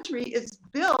country is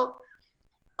built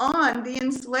on the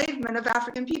enslavement of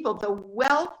African people. The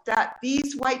wealth that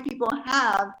these white people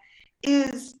have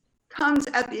comes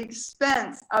at the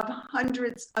expense of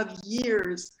hundreds of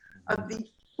years of the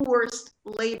forced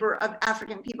labor of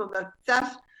African people, the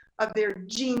theft of their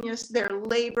genius, their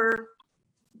labor,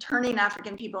 turning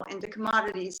African people into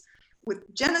commodities,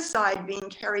 with genocide being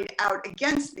carried out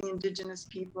against the indigenous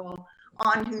people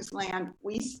on whose land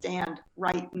we stand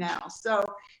right now. So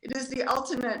it is the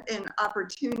ultimate in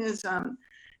opportunism,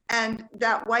 and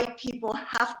that white people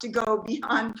have to go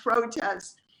beyond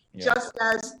protest, just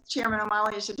as Chairman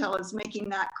Omali Yeshitela is making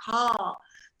that call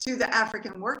to the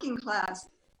African working class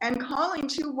and calling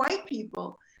to white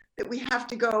people that we have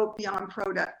to go beyond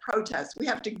protest. We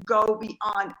have to go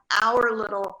beyond our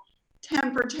little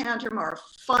temper tantrum or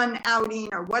fun outing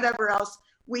or whatever else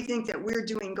we think that we're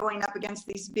doing, going up against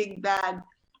these big bad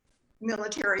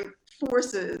military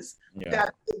forces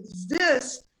that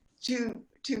exist to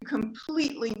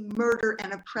completely murder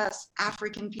and oppress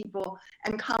African people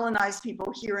and colonize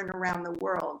people here and around the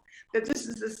world. That this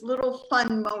is this little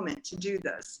fun moment to do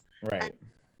this. Right. And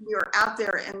you're out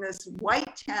there in this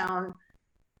white town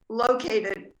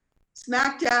located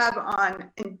smack dab on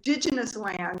indigenous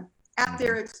land at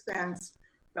their expense.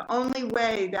 The only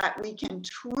way that we can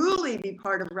truly be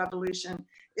part of revolution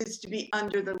is to be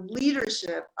under the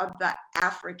leadership of the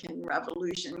African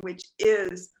Revolution, which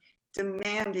is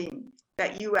demanding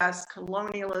that US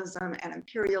colonialism and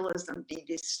imperialism be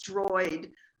destroyed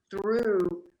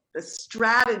through the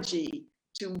strategy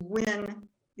to win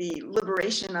the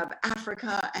liberation of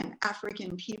Africa and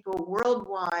African people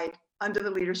worldwide under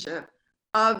the leadership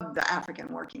of the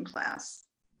African working class.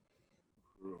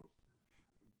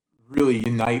 Really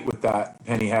unite with that,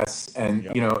 Penny Hess, and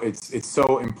it's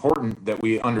so important that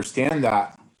we understand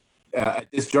that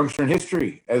at this juncture in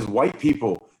history, as white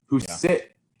people who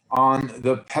sit on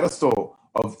the pedestal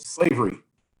of slavery,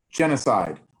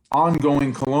 genocide,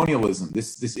 ongoing colonialism.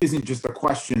 This isn't just a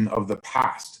question of the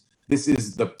past. This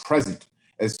is the present.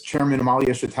 As Chairman Omali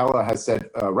Yeshitela has said,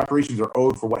 reparations are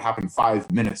owed for what happened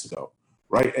 5 minutes ago,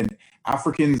 right? And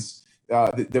Africans,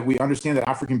 that we understand that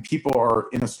African people are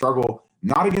in a struggle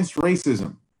not against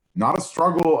racism, not a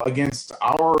struggle against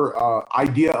our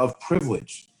idea of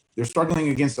privilege. They're struggling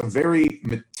against a very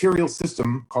material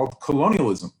system called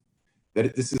colonialism.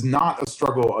 That this is not a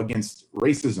struggle against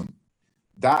racism.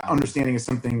 That understanding is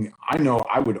something I know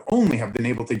I would only have been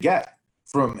able to get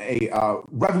from a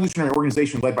revolutionary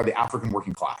organization led by the African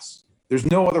working class. There's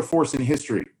no other force in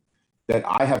history that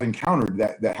I have encountered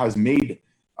that has made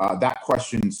that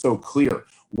question so clear.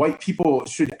 White people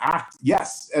should act,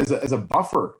 yes, as a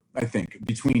buffer, I think,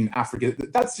 between Africa.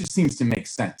 That just seems to make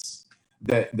sense,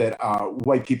 that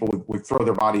white people would throw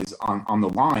their bodies on the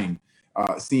line,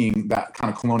 seeing that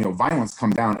kind of colonial violence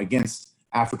come down against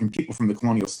African people from the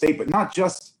colonial state, but not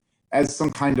just as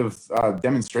some kind of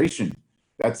demonstration.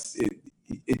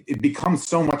 It becomes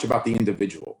so much about the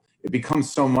individual. It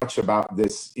becomes so much about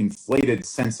this inflated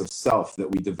sense of self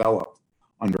that we developed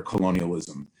under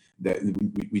colonialism, that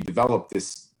we developed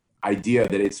this idea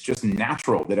that it's just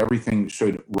natural that everything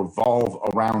should revolve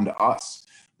around us.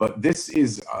 But this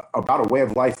is about a way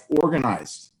of life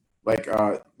organized, like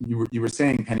you were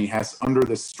saying, Penny Hess, under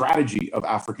the strategy of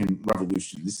African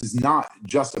revolution. This is not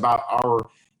just about our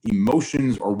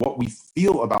emotions or what we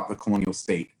feel about the colonial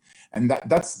state. And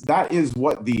that is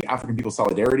what the African People's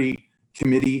Solidarity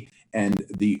Committee and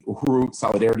the Uhuru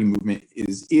Solidarity Movement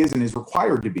is and is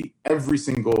required to be every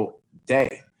single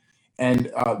day. And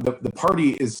the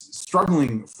party is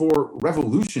struggling for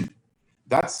revolution.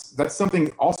 That's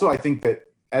something also, I think, that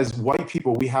as white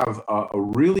people, we have a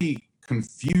really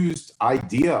confused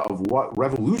idea of what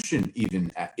revolution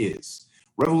even is.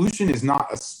 Revolution is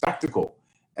not a spectacle.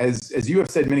 As you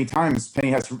have said many times,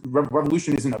 Penny Hess,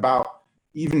 revolution isn't about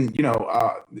even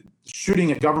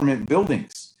shooting at government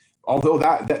buildings. Although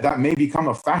that may become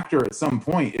a factor at some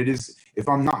point, it is, if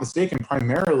I'm not mistaken,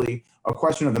 primarily a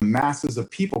question of the masses of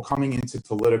people coming into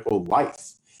political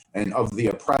life and of the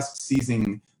oppressed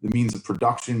seizing the means of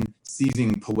production,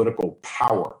 seizing political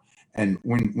power. And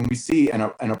when we see an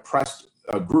oppressed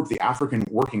group, the African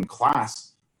working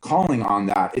class, calling on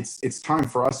that, it's time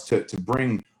for us to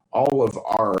bring all of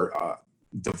our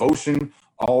devotion,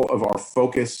 all of our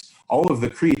focus, all of the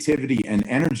creativity and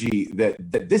energy that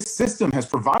this system has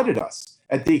provided us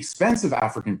at the expense of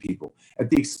African people, at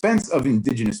the expense of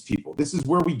indigenous people. This is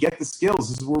where we get the skills.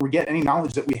 This is where we get any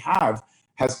knowledge that we have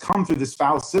has come through this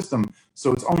foul system.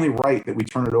 So it's only right that we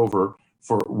turn it over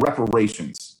for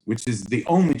reparations, which is the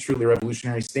only truly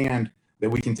revolutionary stand that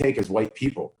we can take as white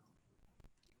people.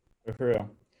 Uhuru,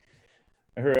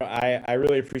 I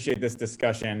really appreciate this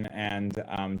discussion and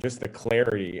just the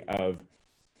clarity of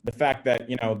the fact that,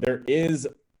 there is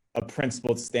a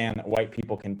principled stand that white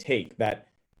people can take, that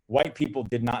white people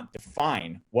did not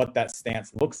define what that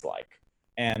stance looks like.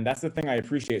 And that's the thing I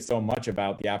appreciate so much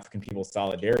about the African People's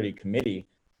Solidarity Committee,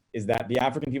 is that the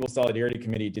African People's Solidarity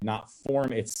Committee did not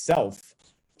form itself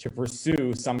to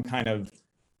pursue some kind of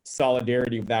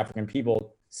solidarity with African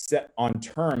people set on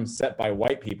terms set by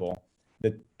white people.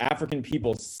 The African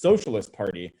People's Socialist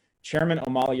Party, Chairman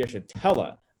Omali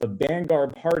Yeshitela, the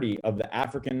vanguard party of the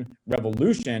African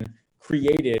Revolution,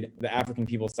 created the African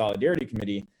People's Solidarity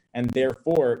Committee and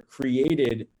therefore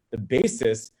created the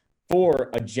basis for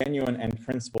a genuine and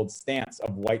principled stance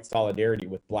of white solidarity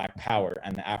with Black power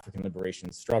and the African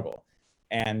liberation struggle.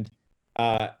 And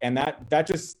that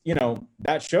just,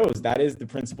 that shows that is the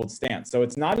principled stance. So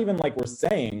it's not even like we're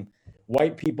saying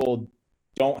white people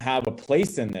don't have a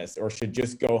place in this or should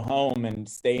just go home and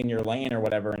stay in your lane or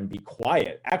whatever and be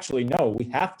quiet. Actually, no, we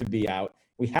have to be out.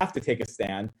 We have to take a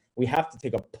stand. We have to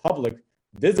take a public,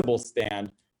 visible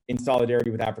stand in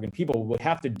solidarity with African people. We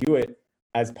have to do it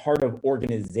as part of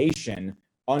organization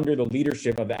under the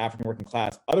leadership of the African working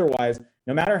class. Otherwise,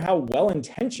 no matter how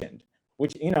well-intentioned,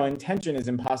 which, intention is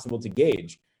impossible to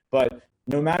gauge, but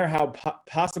no matter how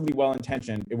possibly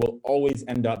well-intentioned, it will always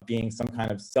end up being some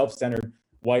kind of self-centered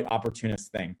white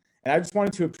opportunist thing. And I just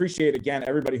wanted to appreciate, again,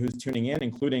 everybody who's tuning in,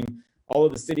 including all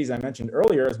of the cities I mentioned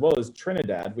earlier, as well as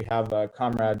Trinidad. We have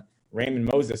Comrade Raymond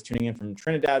Moses tuning in from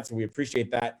Trinidad, so we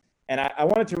appreciate that. And I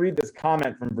wanted to read this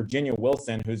comment from Virginia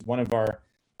Wilson, who's one of our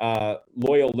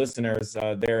loyal listeners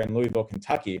there in Louisville,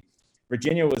 Kentucky.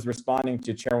 Virginia was responding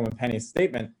to Chairwoman Penny's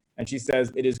statement, and she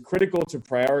says, "It is critical to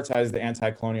prioritize the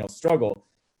anti-colonial struggle.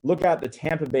 Look at the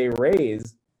Tampa Bay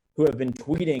Rays, who have been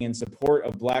tweeting in support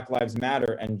of Black Lives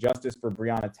Matter and justice for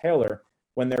Breonna Taylor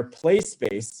when their play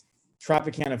space,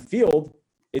 Tropicana Field,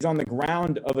 is on the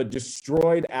ground of a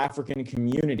destroyed African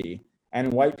community.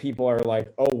 And white people are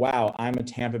like, oh, wow, I'm a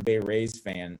Tampa Bay Rays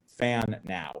fan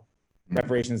now.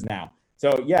 Reparations now."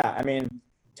 So, yeah, I mean,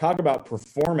 talk about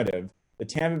performative. The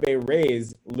Tampa Bay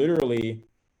Rays literally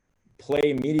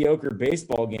play mediocre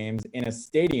baseball games in a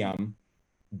stadium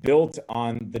built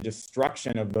on the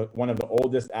destruction of one of the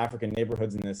oldest African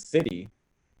neighborhoods in this city.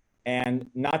 And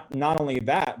not only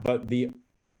that, but the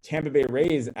Tampa Bay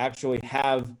Rays actually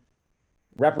have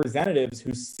representatives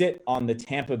who sit on the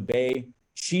Tampa Bay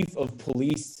Chief of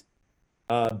Police,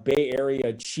 Bay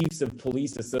Area Chiefs of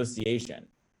Police Association.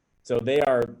 So they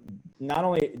are, not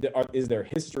only is their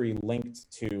history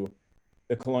linked to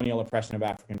the colonial oppression of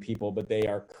African people, but they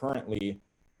are currently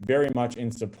very much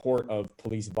in support of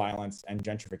police violence and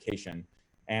gentrification,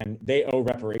 and they owe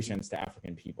reparations to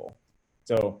African people.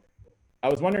 So I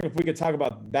was wondering if we could talk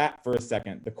about that for a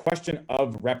second, the question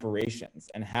of reparations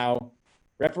and how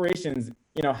reparations,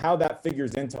 how that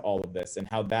figures into all of this, and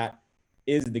how that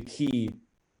is the key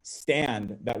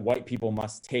stand that white people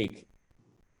must take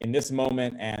in this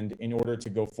moment and in order to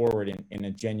go forward in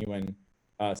a genuine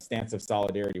stance of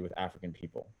solidarity with African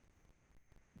people.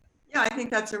 Yeah, I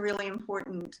think that's a really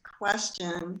important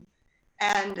question.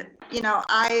 And,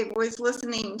 I was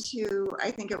listening to,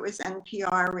 I think it was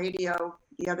NPR radio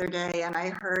the other day, and I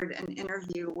heard an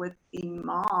interview with the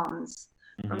moms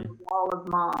from the Wall of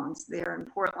Moms there in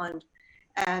Portland.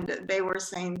 And they were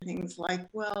saying things like,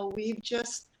 well, we've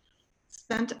just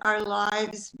spent our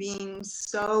lives being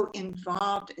so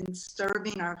involved in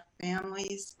serving our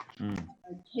families,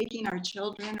 taking our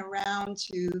children around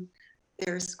to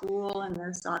their school and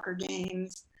their soccer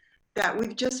games, that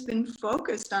we've just been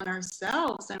focused on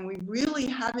ourselves and we really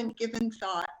haven't given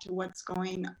thought to what's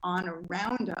going on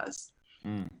around us.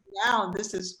 Now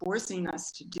this is forcing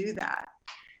us to do that,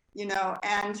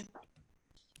 and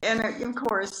of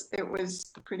course it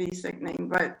was pretty sickening,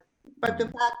 but the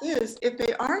fact is, if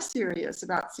they are serious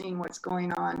about seeing what's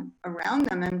going on around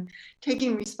them and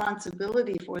taking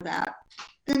responsibility for that,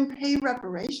 then pay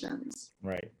reparations.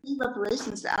 Right. Pay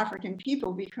reparations to African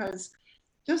people, because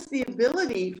just the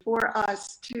ability for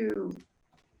us to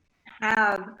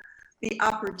have the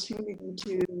opportunity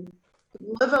to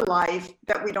live a life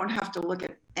that we don't have to look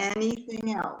at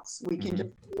anything else. We can just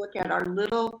look at our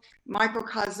little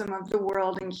microcosm of the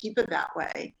world and keep it that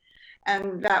way.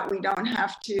 And that we don't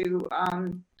have to,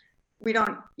 we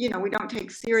don't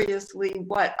take seriously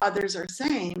what others are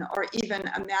saying, or even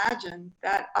imagine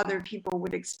that other people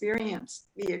would be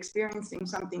experiencing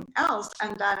something else,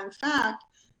 and that in fact,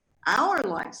 our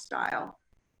lifestyle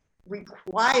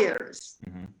requires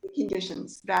the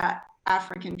conditions that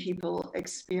African people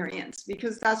experience,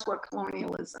 because that's what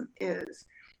colonialism is.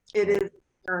 It is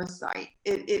a parasite.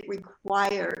 It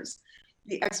requires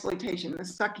the exploitation, the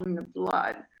sucking the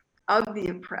blood of the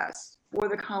oppressed for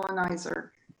the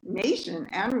colonizer nation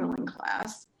and ruling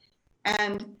class,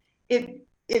 and it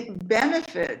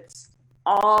benefits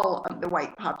all of the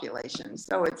white population.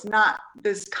 So it's not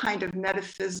this kind of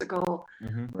metaphysical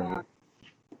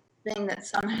thing that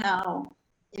somehow,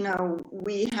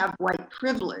 we have white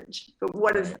privilege. But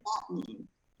what does that mean?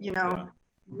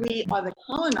 We are the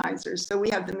colonizers, so we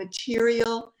have the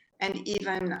material and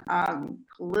even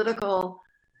political,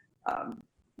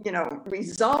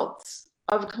 results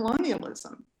of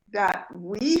colonialism, that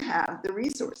we have the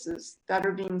resources that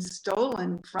are being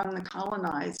stolen from the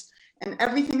colonized, and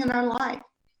everything in our life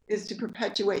is to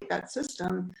perpetuate that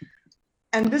system.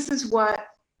 And this is what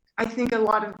I think a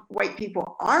lot of white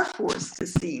people are forced to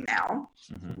see now.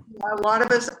 A lot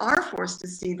of us are forced to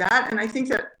see that. And I think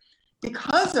that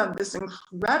because of this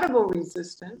incredible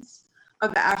resistance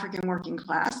of the African working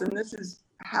class, and this is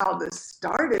how this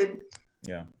started.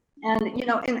 Yeah. And,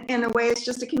 in a way, it's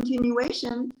just a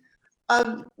continuation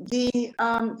of the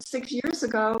 6 years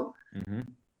ago,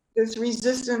 this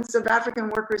resistance of African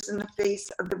workers in the face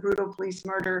of the brutal police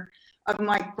murder of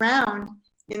Mike Brown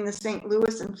in the St.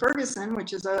 Louis and Ferguson,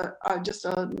 which is just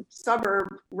a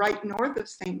suburb right north of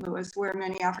St. Louis, where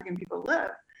many African people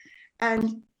live.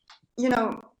 And,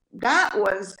 that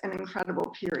was an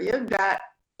incredible period that,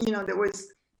 there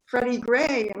was Freddie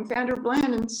Gray and Sandra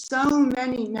Bland and so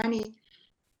many, many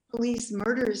police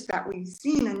murders that we've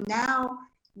seen. And now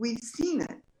we've seen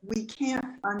it. We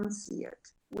can't unsee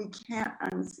it. We can't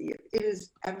unsee it. It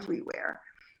is everywhere.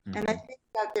 And I think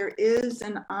that there is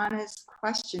an honest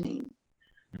questioning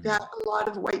that a lot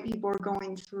of white people are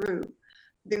going through.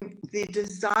 The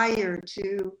desire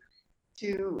to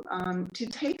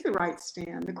take the right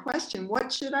stand, the question,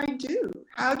 what should I do?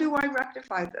 How do I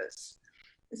rectify this?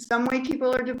 Some white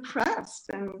people are depressed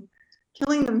and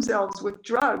killing themselves with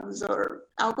drugs or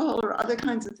alcohol or other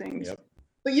kinds of things. Yep.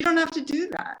 But you don't have to do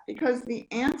that, because the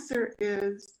answer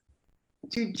is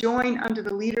to join under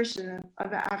the leadership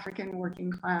of the African working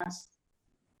class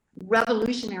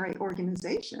revolutionary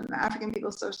organization, the African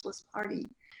People's Socialist Party.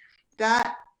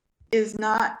 That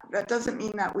doesn't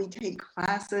mean that we take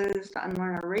classes to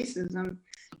unlearn our racism.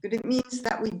 but it means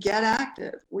that we get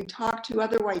active. We talk to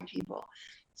other white people.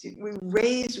 We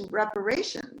raise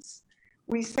reparations.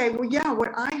 We say, well, yeah,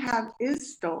 what I have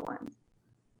is stolen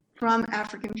from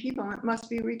African people and it must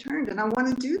be returned. And I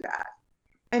want to do that.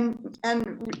 And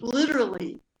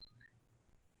literally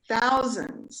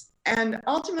thousands and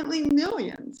ultimately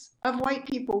millions of white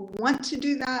people want to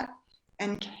do that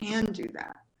and can do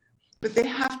that. But they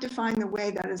have to find the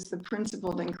way that is the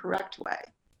principled and correct way.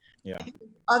 Yeah.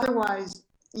 Otherwise,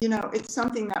 it's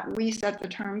something that we set the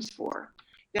terms for.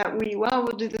 That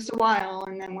we'll do this a while,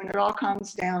 and then when it all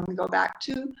comes down, we go back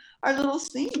to our little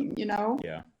scene,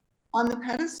 Yeah. on the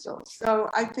pedestal. So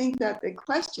I think that the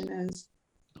question is,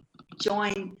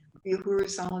 join the Uhuru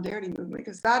Solidarity Movement,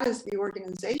 because that is the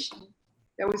organization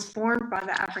that was formed by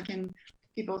the African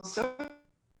People's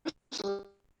Social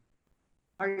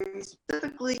Party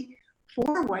specifically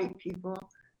for white people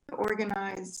to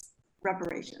organize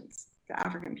reparations to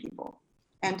African people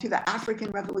and to the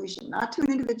African Revolution, not to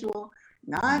an individual,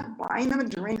 not buying them a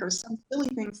drink or some silly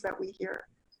things that we hear,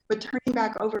 but turning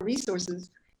back over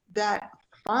resources that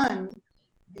fund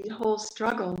the whole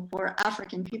struggle for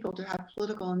African people to have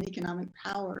political and economic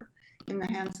power in the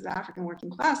hands of the African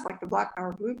working class, like the Black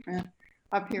Power Blueprint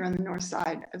up here on the north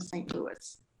side of St.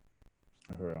 Louis.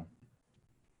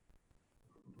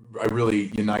 I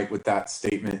really unite with that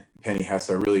statement, Penny Hess.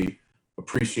 I really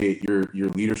appreciate your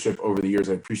leadership over the years.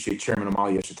 I appreciate Chairman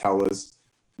Omali Yeshitela's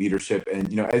leadership.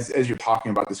 And, as you're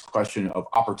talking about this question of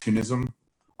opportunism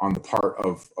on the part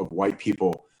of white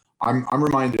people, I'm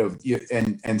reminded of,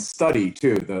 and study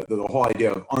too, the whole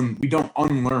idea of we don't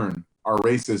unlearn our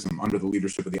racism under the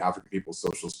leadership of the African People's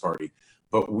Socialist Party,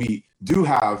 but we do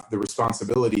have the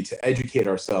responsibility to educate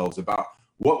ourselves about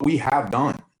what we have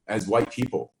done as white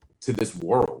people to this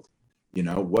world.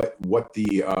 What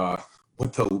the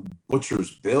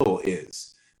butcher's bill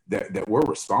is that we're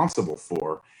responsible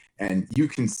for. And you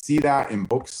can see that in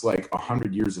books like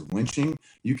 100 Years of Lynching.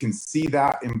 You can see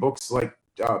that in books like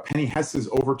Penny Hess's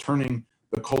Overturning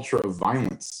the Culture of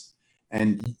Violence.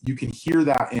 And you can hear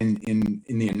that in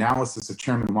the analysis of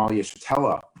Chairman Omali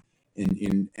Yeshitela.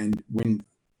 And when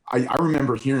I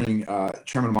remember hearing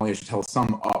Chairman Omali Yeshitela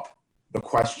sum up the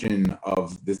question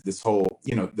of this whole,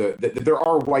 that there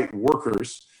are white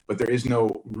workers, but there is no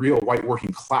real white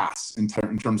working class in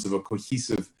terms of a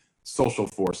cohesive social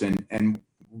force. And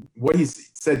what he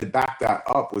said to back that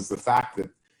up was the fact that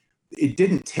it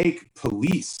didn't take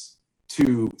police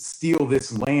to steal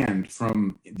this land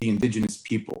from the indigenous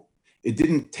people. It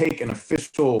didn't take an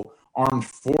official armed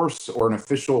force or an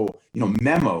official,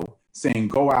 memo saying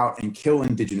go out and kill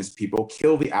indigenous people,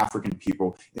 kill the African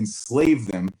people, enslave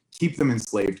them, keep them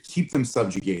enslaved, keep them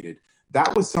subjugated.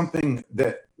 That was something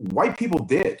that white people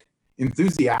did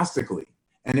enthusiastically.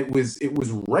 And it was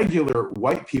regular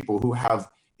white people who have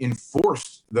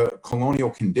enforced the colonial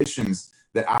conditions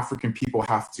that African people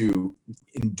have to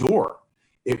endure.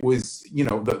 It was,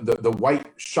 the white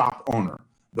shop owner,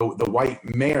 the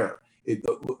white mayor,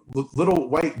 the little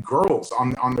white girls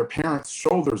on their parents'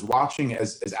 shoulders watching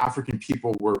as African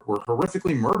people were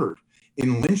horrifically murdered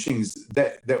in lynchings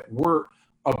that were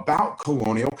about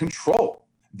colonial control.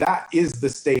 That is the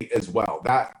state as well.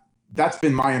 That's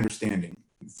been my understanding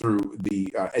through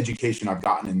the education I've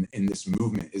gotten in this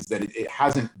movement, is that it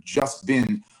hasn't just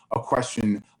been a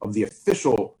question of the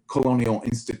official colonial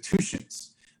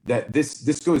institutions, that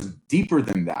this goes deeper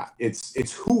than that.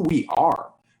 It's who we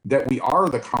are, that we are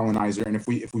the colonizer. And if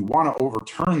we want to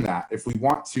overturn that, if we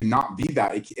want to not be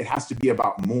that, it has to be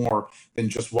about more than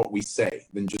just what we say,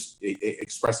 than just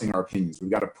expressing our opinions.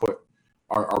 We've got to put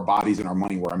our bodies and our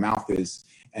money where our mouth is.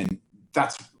 And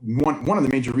that's one of the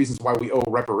major reasons why we owe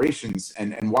reparations,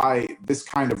 and why this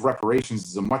kind of reparations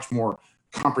is a much more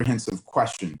comprehensive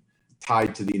question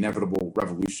tied to the inevitable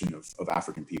revolution of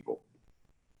African people.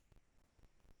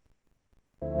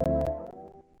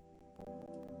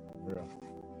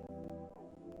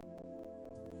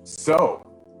 So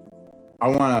I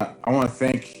want to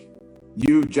thank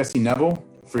you, Jesse Neville,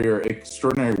 for your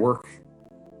extraordinary work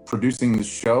producing this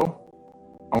show.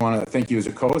 I want to thank you as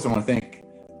a co-host. I want to thank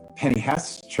Penny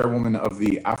Hess, chairwoman of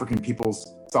the African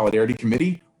People's Solidarity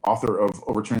Committee, author of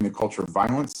Overturning the Culture of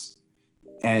Violence,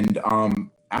 and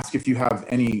ask if you have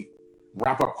any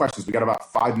wrap-up questions. We got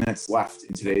about 5 minutes left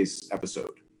in today's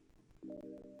episode.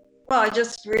 Well, I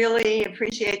just really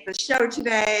appreciate the show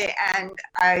today, and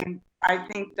I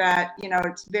think that,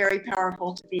 it's very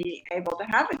powerful to be able to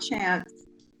have a chance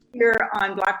here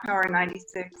on Black Power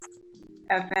 96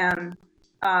 FM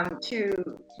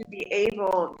to be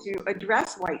able to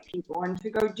address white people and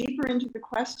to go deeper into the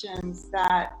questions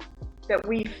that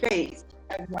we face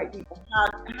as white people.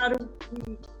 How do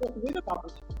we get rid of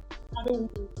opportunity? how do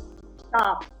we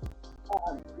stop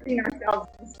putting ourselves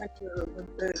in the center with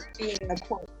the being the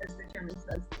quote, as the chairman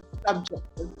says, the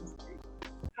subject of history?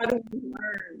 How do we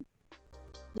learn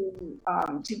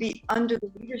to be under the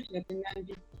leadership and then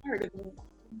be part of an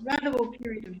incredible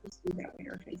period of history that we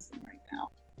are facing right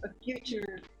now, a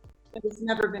future that has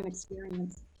never been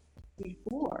experienced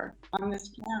before on this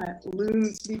planet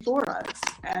looms before us,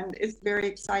 and it's very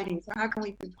exciting. So how can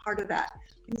we be part of that?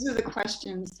 These are the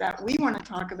questions that we want to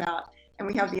talk about, and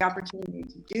we have the opportunity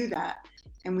to do that.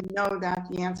 And we know that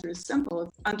the answer is simple.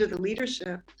 It's under the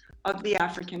leadership of the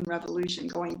African Revolution,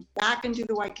 going back into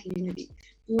the white community,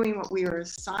 doing what we are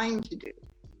assigned to do,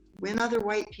 win other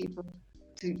white people,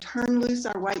 to turn loose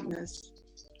our whiteness,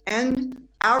 end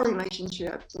our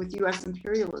relationship with US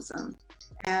imperialism,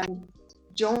 and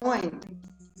join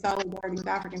solidarity with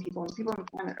African people and people on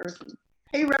planet Earth, and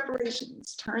pay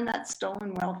reparations, turn that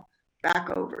stolen wealth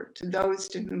back over to those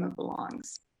to whom it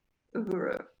belongs.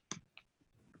 Uhuru.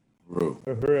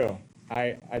 Uhuru.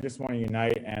 I just want to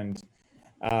unite, and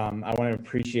I want to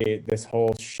appreciate this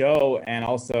whole show, and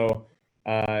also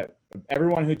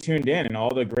everyone who tuned in and all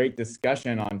the great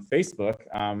discussion on Facebook,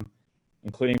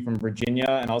 including from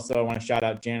Virginia. And also I want to shout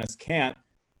out Janice Kant,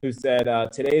 who said,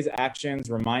 today's actions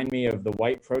remind me of the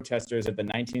white protesters at the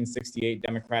 1968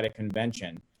 Democratic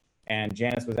Convention. And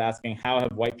Janice was asking, how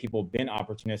have white people been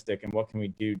opportunistic and what can we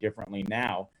do differently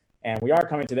now? And we are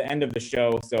coming to the end of the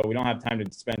show, so we don't have time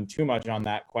to spend too much on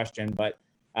that question, but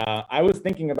I was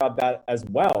thinking about that as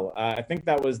well. I think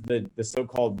that was the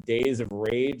so-called Days of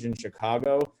Rage in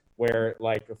Chicago, where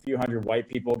like a few hundred white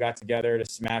people got together to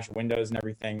smash windows and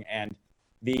everything. And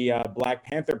the Black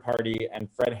Panther Party and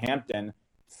Fred Hampton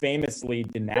famously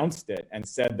denounced it and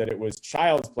said that it was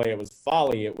child's play, it was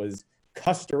folly, it was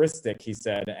custoristic, he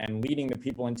said, and leading the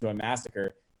people into a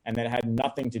massacre, and that it had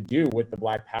nothing to do with the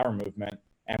Black Power movement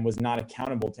and was not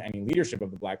accountable to any leadership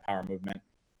of the Black Power movement.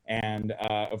 And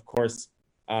of course,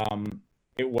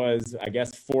 it was, I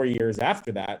guess, 4 years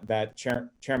after that, that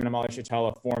Chairman Omali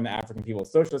Yeshitela formed the African People's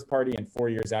Socialist Party, and 4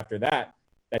 years after that,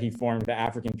 that he formed the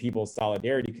African People's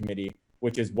Solidarity Committee,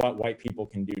 which is what white people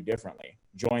can do differently.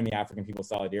 Join the African People's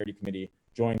Solidarity Committee,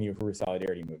 join the Uhuru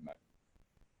Solidarity Movement.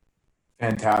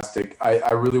 Fantastic.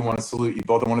 I really want to salute you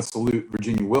both. I want to salute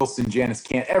Virginia Wilson, Janice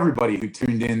Kant, everybody who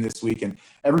tuned in this week, and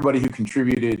everybody who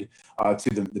contributed to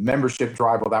the membership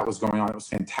drive while that was going on. It was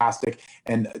fantastic.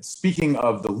 And speaking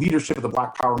of the leadership of the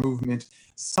Black Power movement,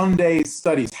 Sunday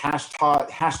Studies,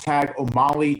 hashtag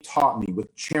Omali Taught Me,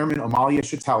 with Chairman Omali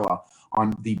Yeshitela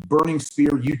on the Burning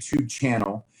Spear YouTube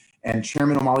channel and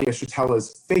Chairman Omali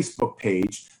Yeshitela's Facebook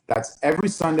page. That's every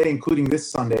Sunday, including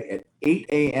this Sunday at 8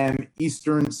 a.m.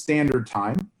 Eastern Standard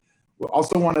Time. We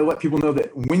also want to let people know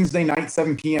that Wednesday night,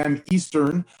 7 p.m.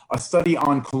 Eastern, a study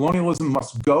on Colonialism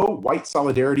Must Go, White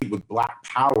Solidarity with Black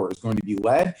Power is going to be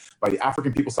led by the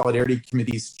African People's Solidarity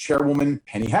Committee's chairwoman,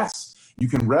 Penny Hess. You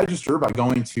can register by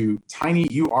going to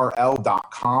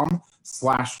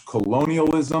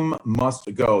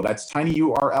tinyurl.com/colonialism-must-go. That's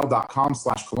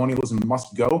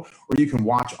tinyurl.com/colonialism-must-go, or you can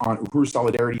watch on Uhuru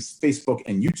Solidarity's Facebook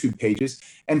and YouTube pages.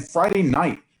 And Friday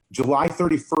night, July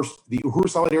 31st, the Uhuru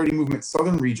Solidarity Movement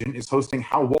Southern Region is hosting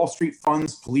How Wall Street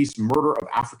Funds Police Murder of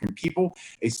African People,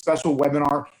 a special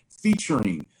webinar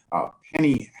featuring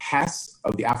Penny Hess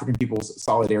of the African People's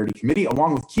Solidarity Committee,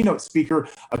 along with keynote speaker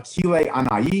Akile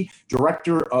Anai,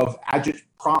 director of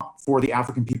Agitprop for the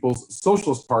African People's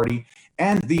Socialist Party,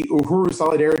 and the Uhuru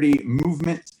Solidarity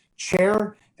Movement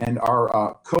chair and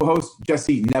our co-host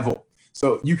Jesse Neville.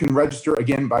 So you can register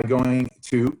again by going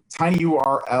to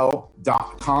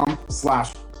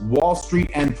tinyurl.com/Wall Street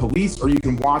and Police, or you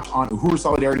can watch on Uhuru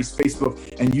Solidarity's Facebook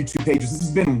and YouTube pages. This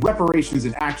has been Reparations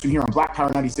in Action here on Black Power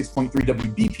 96.3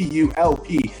 WBPU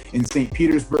LP in St.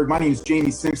 Petersburg. My name is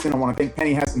Jamie Simpson. I want to thank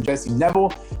Penny Hess and Jesse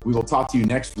Neville. We will talk to you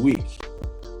next week.